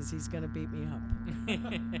words because he's gonna beat me up.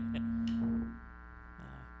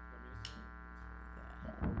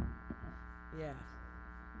 Yeah.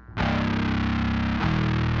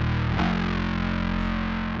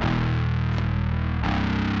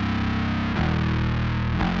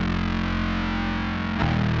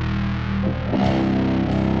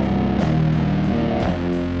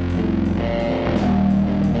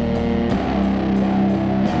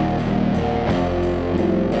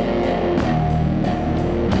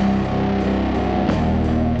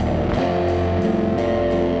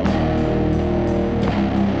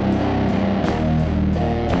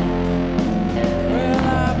 Well,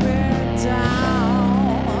 I've been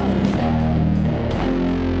down,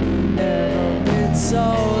 never been so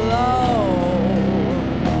low.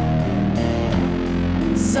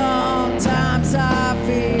 Sometimes I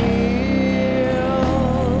feel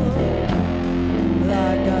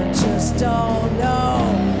like I just don't know.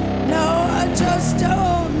 No, I just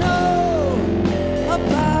don't know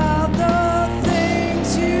about the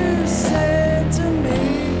things you said to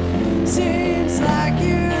me. Seems like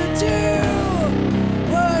you do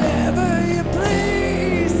whatever you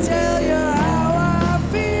please. Tell you how I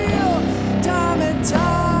feel time and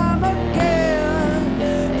time again,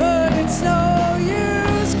 but it's no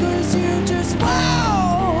use 'cause you just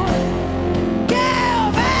won't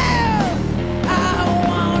give in. I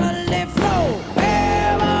wanna live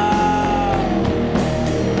forever,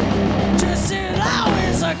 just as long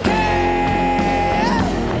as I can.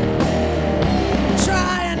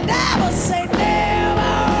 Try and never say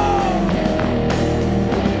never.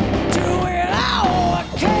 Do it all I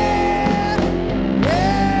can.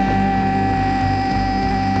 Yeah.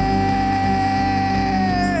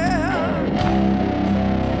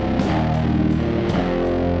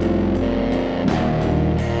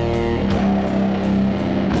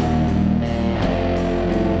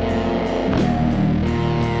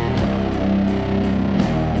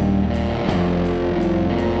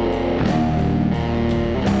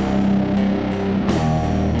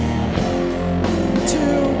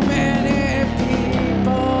 Too many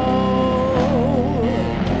people,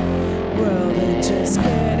 well, they just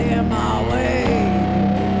get in my way.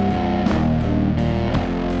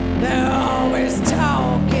 They're always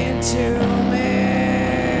talking to me,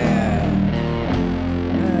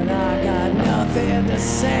 and I got nothing to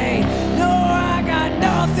say. No, I got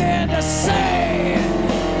nothing to say.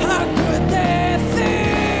 How could they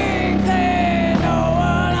think they know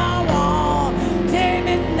what I want? They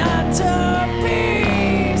need not to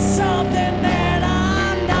be something that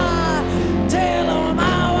I'm not. Tell them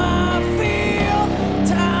how I feel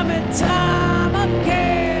time and time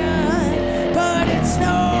again, but it's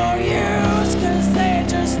no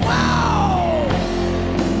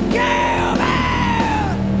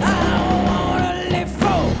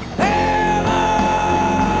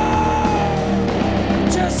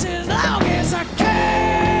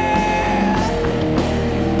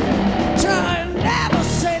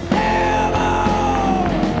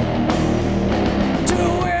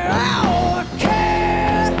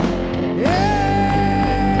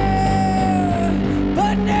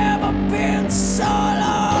so long.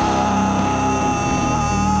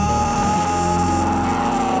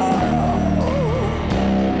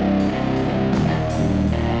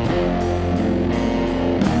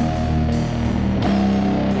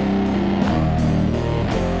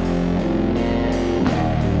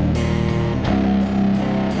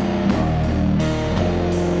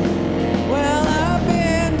 Well, I've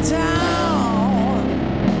been down,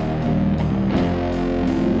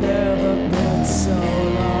 never been so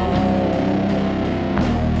long.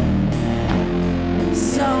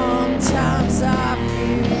 Sometimes I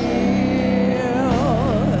feel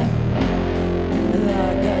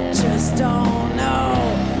like I just don't know.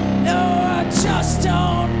 No, I just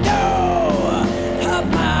don't know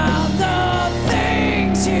about the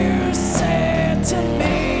things you said to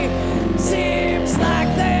me. Seems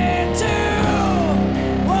like they do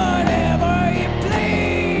whatever you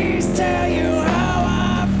please. Tell you how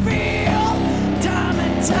I feel time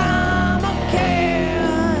and time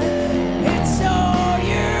again. It's no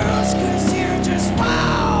use 'cause you just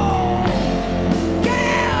won't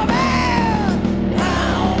give in. I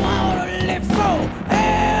don't wanna live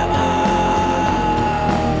forever.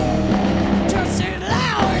 Just as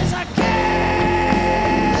loud as I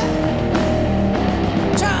can.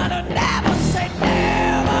 Try to never say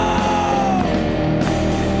never.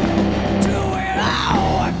 Do it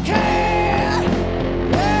all I can.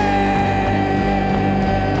 Yeah,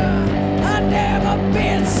 I've never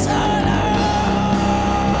been so low.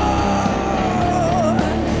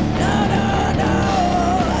 No, no, no.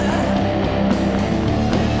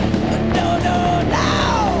 No, no, no. No, no, no,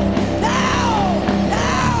 no,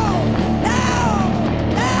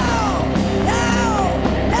 no,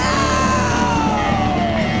 no.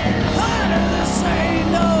 Harder to say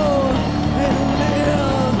no and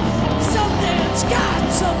live. Something's got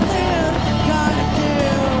something gotta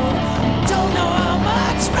give. Don't know how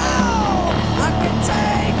much more I can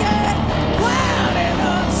take it. Wounded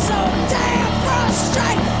up so damn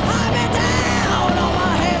frustrated. I've been down on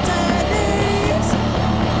my hands and knees,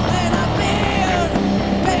 and I've been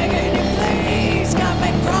begging you please. Got me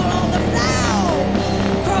crawl on the floor,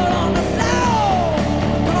 crawl on the floor,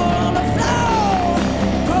 crawl on the floor,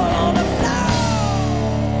 crawl on the floor.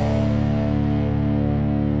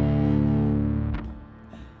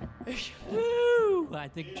 Woo! I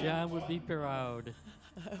think John would be proud.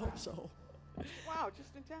 I hope so. Wow,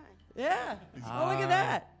 just in time. Yeah. Oh, look All at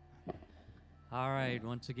that. All right.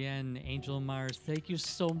 Once again, Angel and Mars, thank you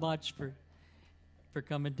so much for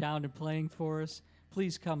coming down and playing for us.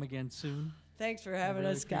 Please come again soon. Thanks for having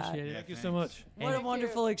Really us, Scott. appreciate it. Thank you so much. What a Thank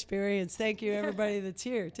wonderful experience. Thank you, everybody that's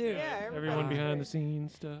here, too. Yeah, Everyone behind the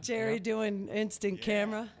scenes stuff. Jerry doing instant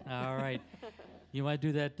camera. All right. You want to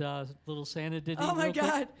do that little Santa ditty? Oh, my real quick?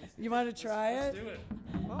 God. You want to try it? Do it.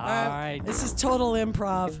 All right. This is total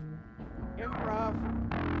improv. Improv.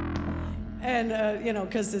 And,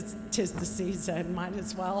 because it's 'tis the season, might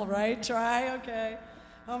as well, right? Try? Okay.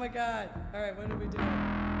 Oh, my God. All right, what are we doing?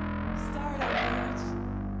 Start it.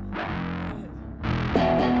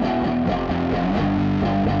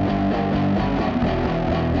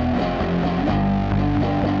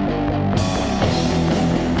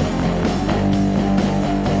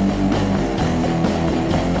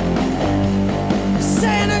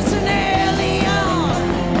 Santa's an alien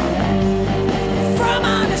from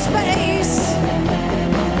outer space.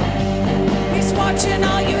 He's watching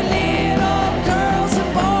all you little girls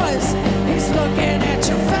and boys. He's looking at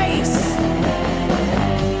your face.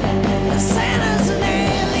 Santa's an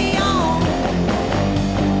alien.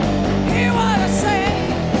 Hear what I say.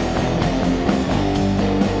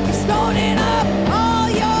 He's loading up all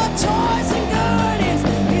your toys and goodies.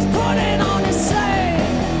 He's putting on his sleigh.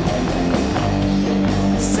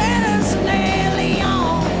 Santa's an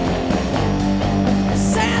alien.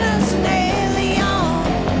 Santa's an alien.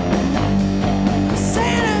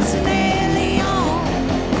 Santa's an alien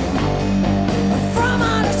from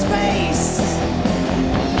outer space.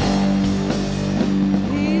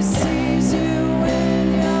 He sees you when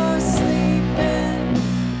you're sleeping.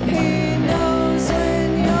 He knows when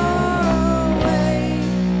you're awake.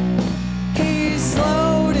 He's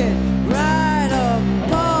loaded right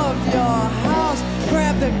above your house.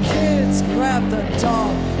 Grab the kids, grab the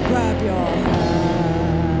dog, grab your hand.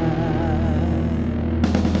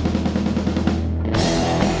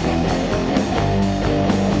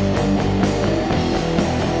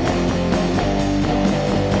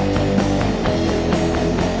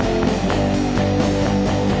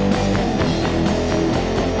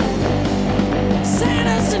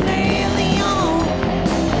 Santa's an alien.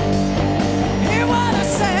 Hear what I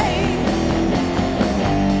say.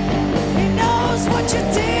 He knows what you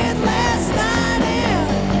did last night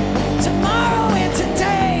and tomorrow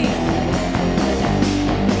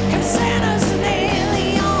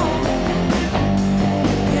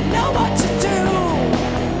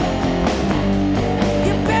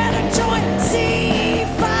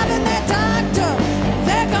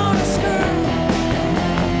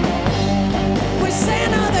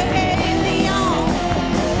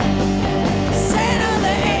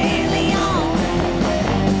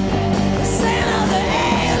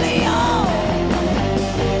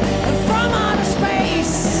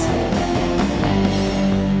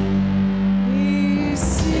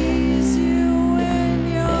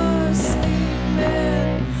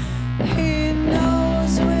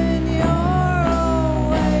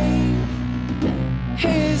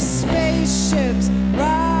spaceships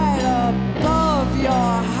right above your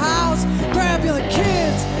house. Grab your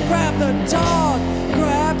kids, grab the dog,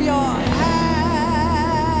 grab your hats.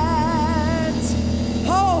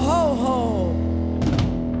 Ho, ho, ho.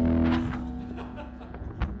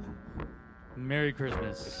 Merry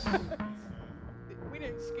Christmas. We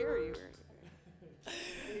didn't scare you.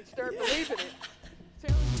 You start believing it.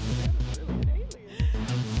 Sounds really an alien.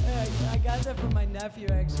 I got that from my nephew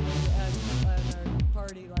actually at our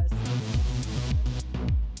party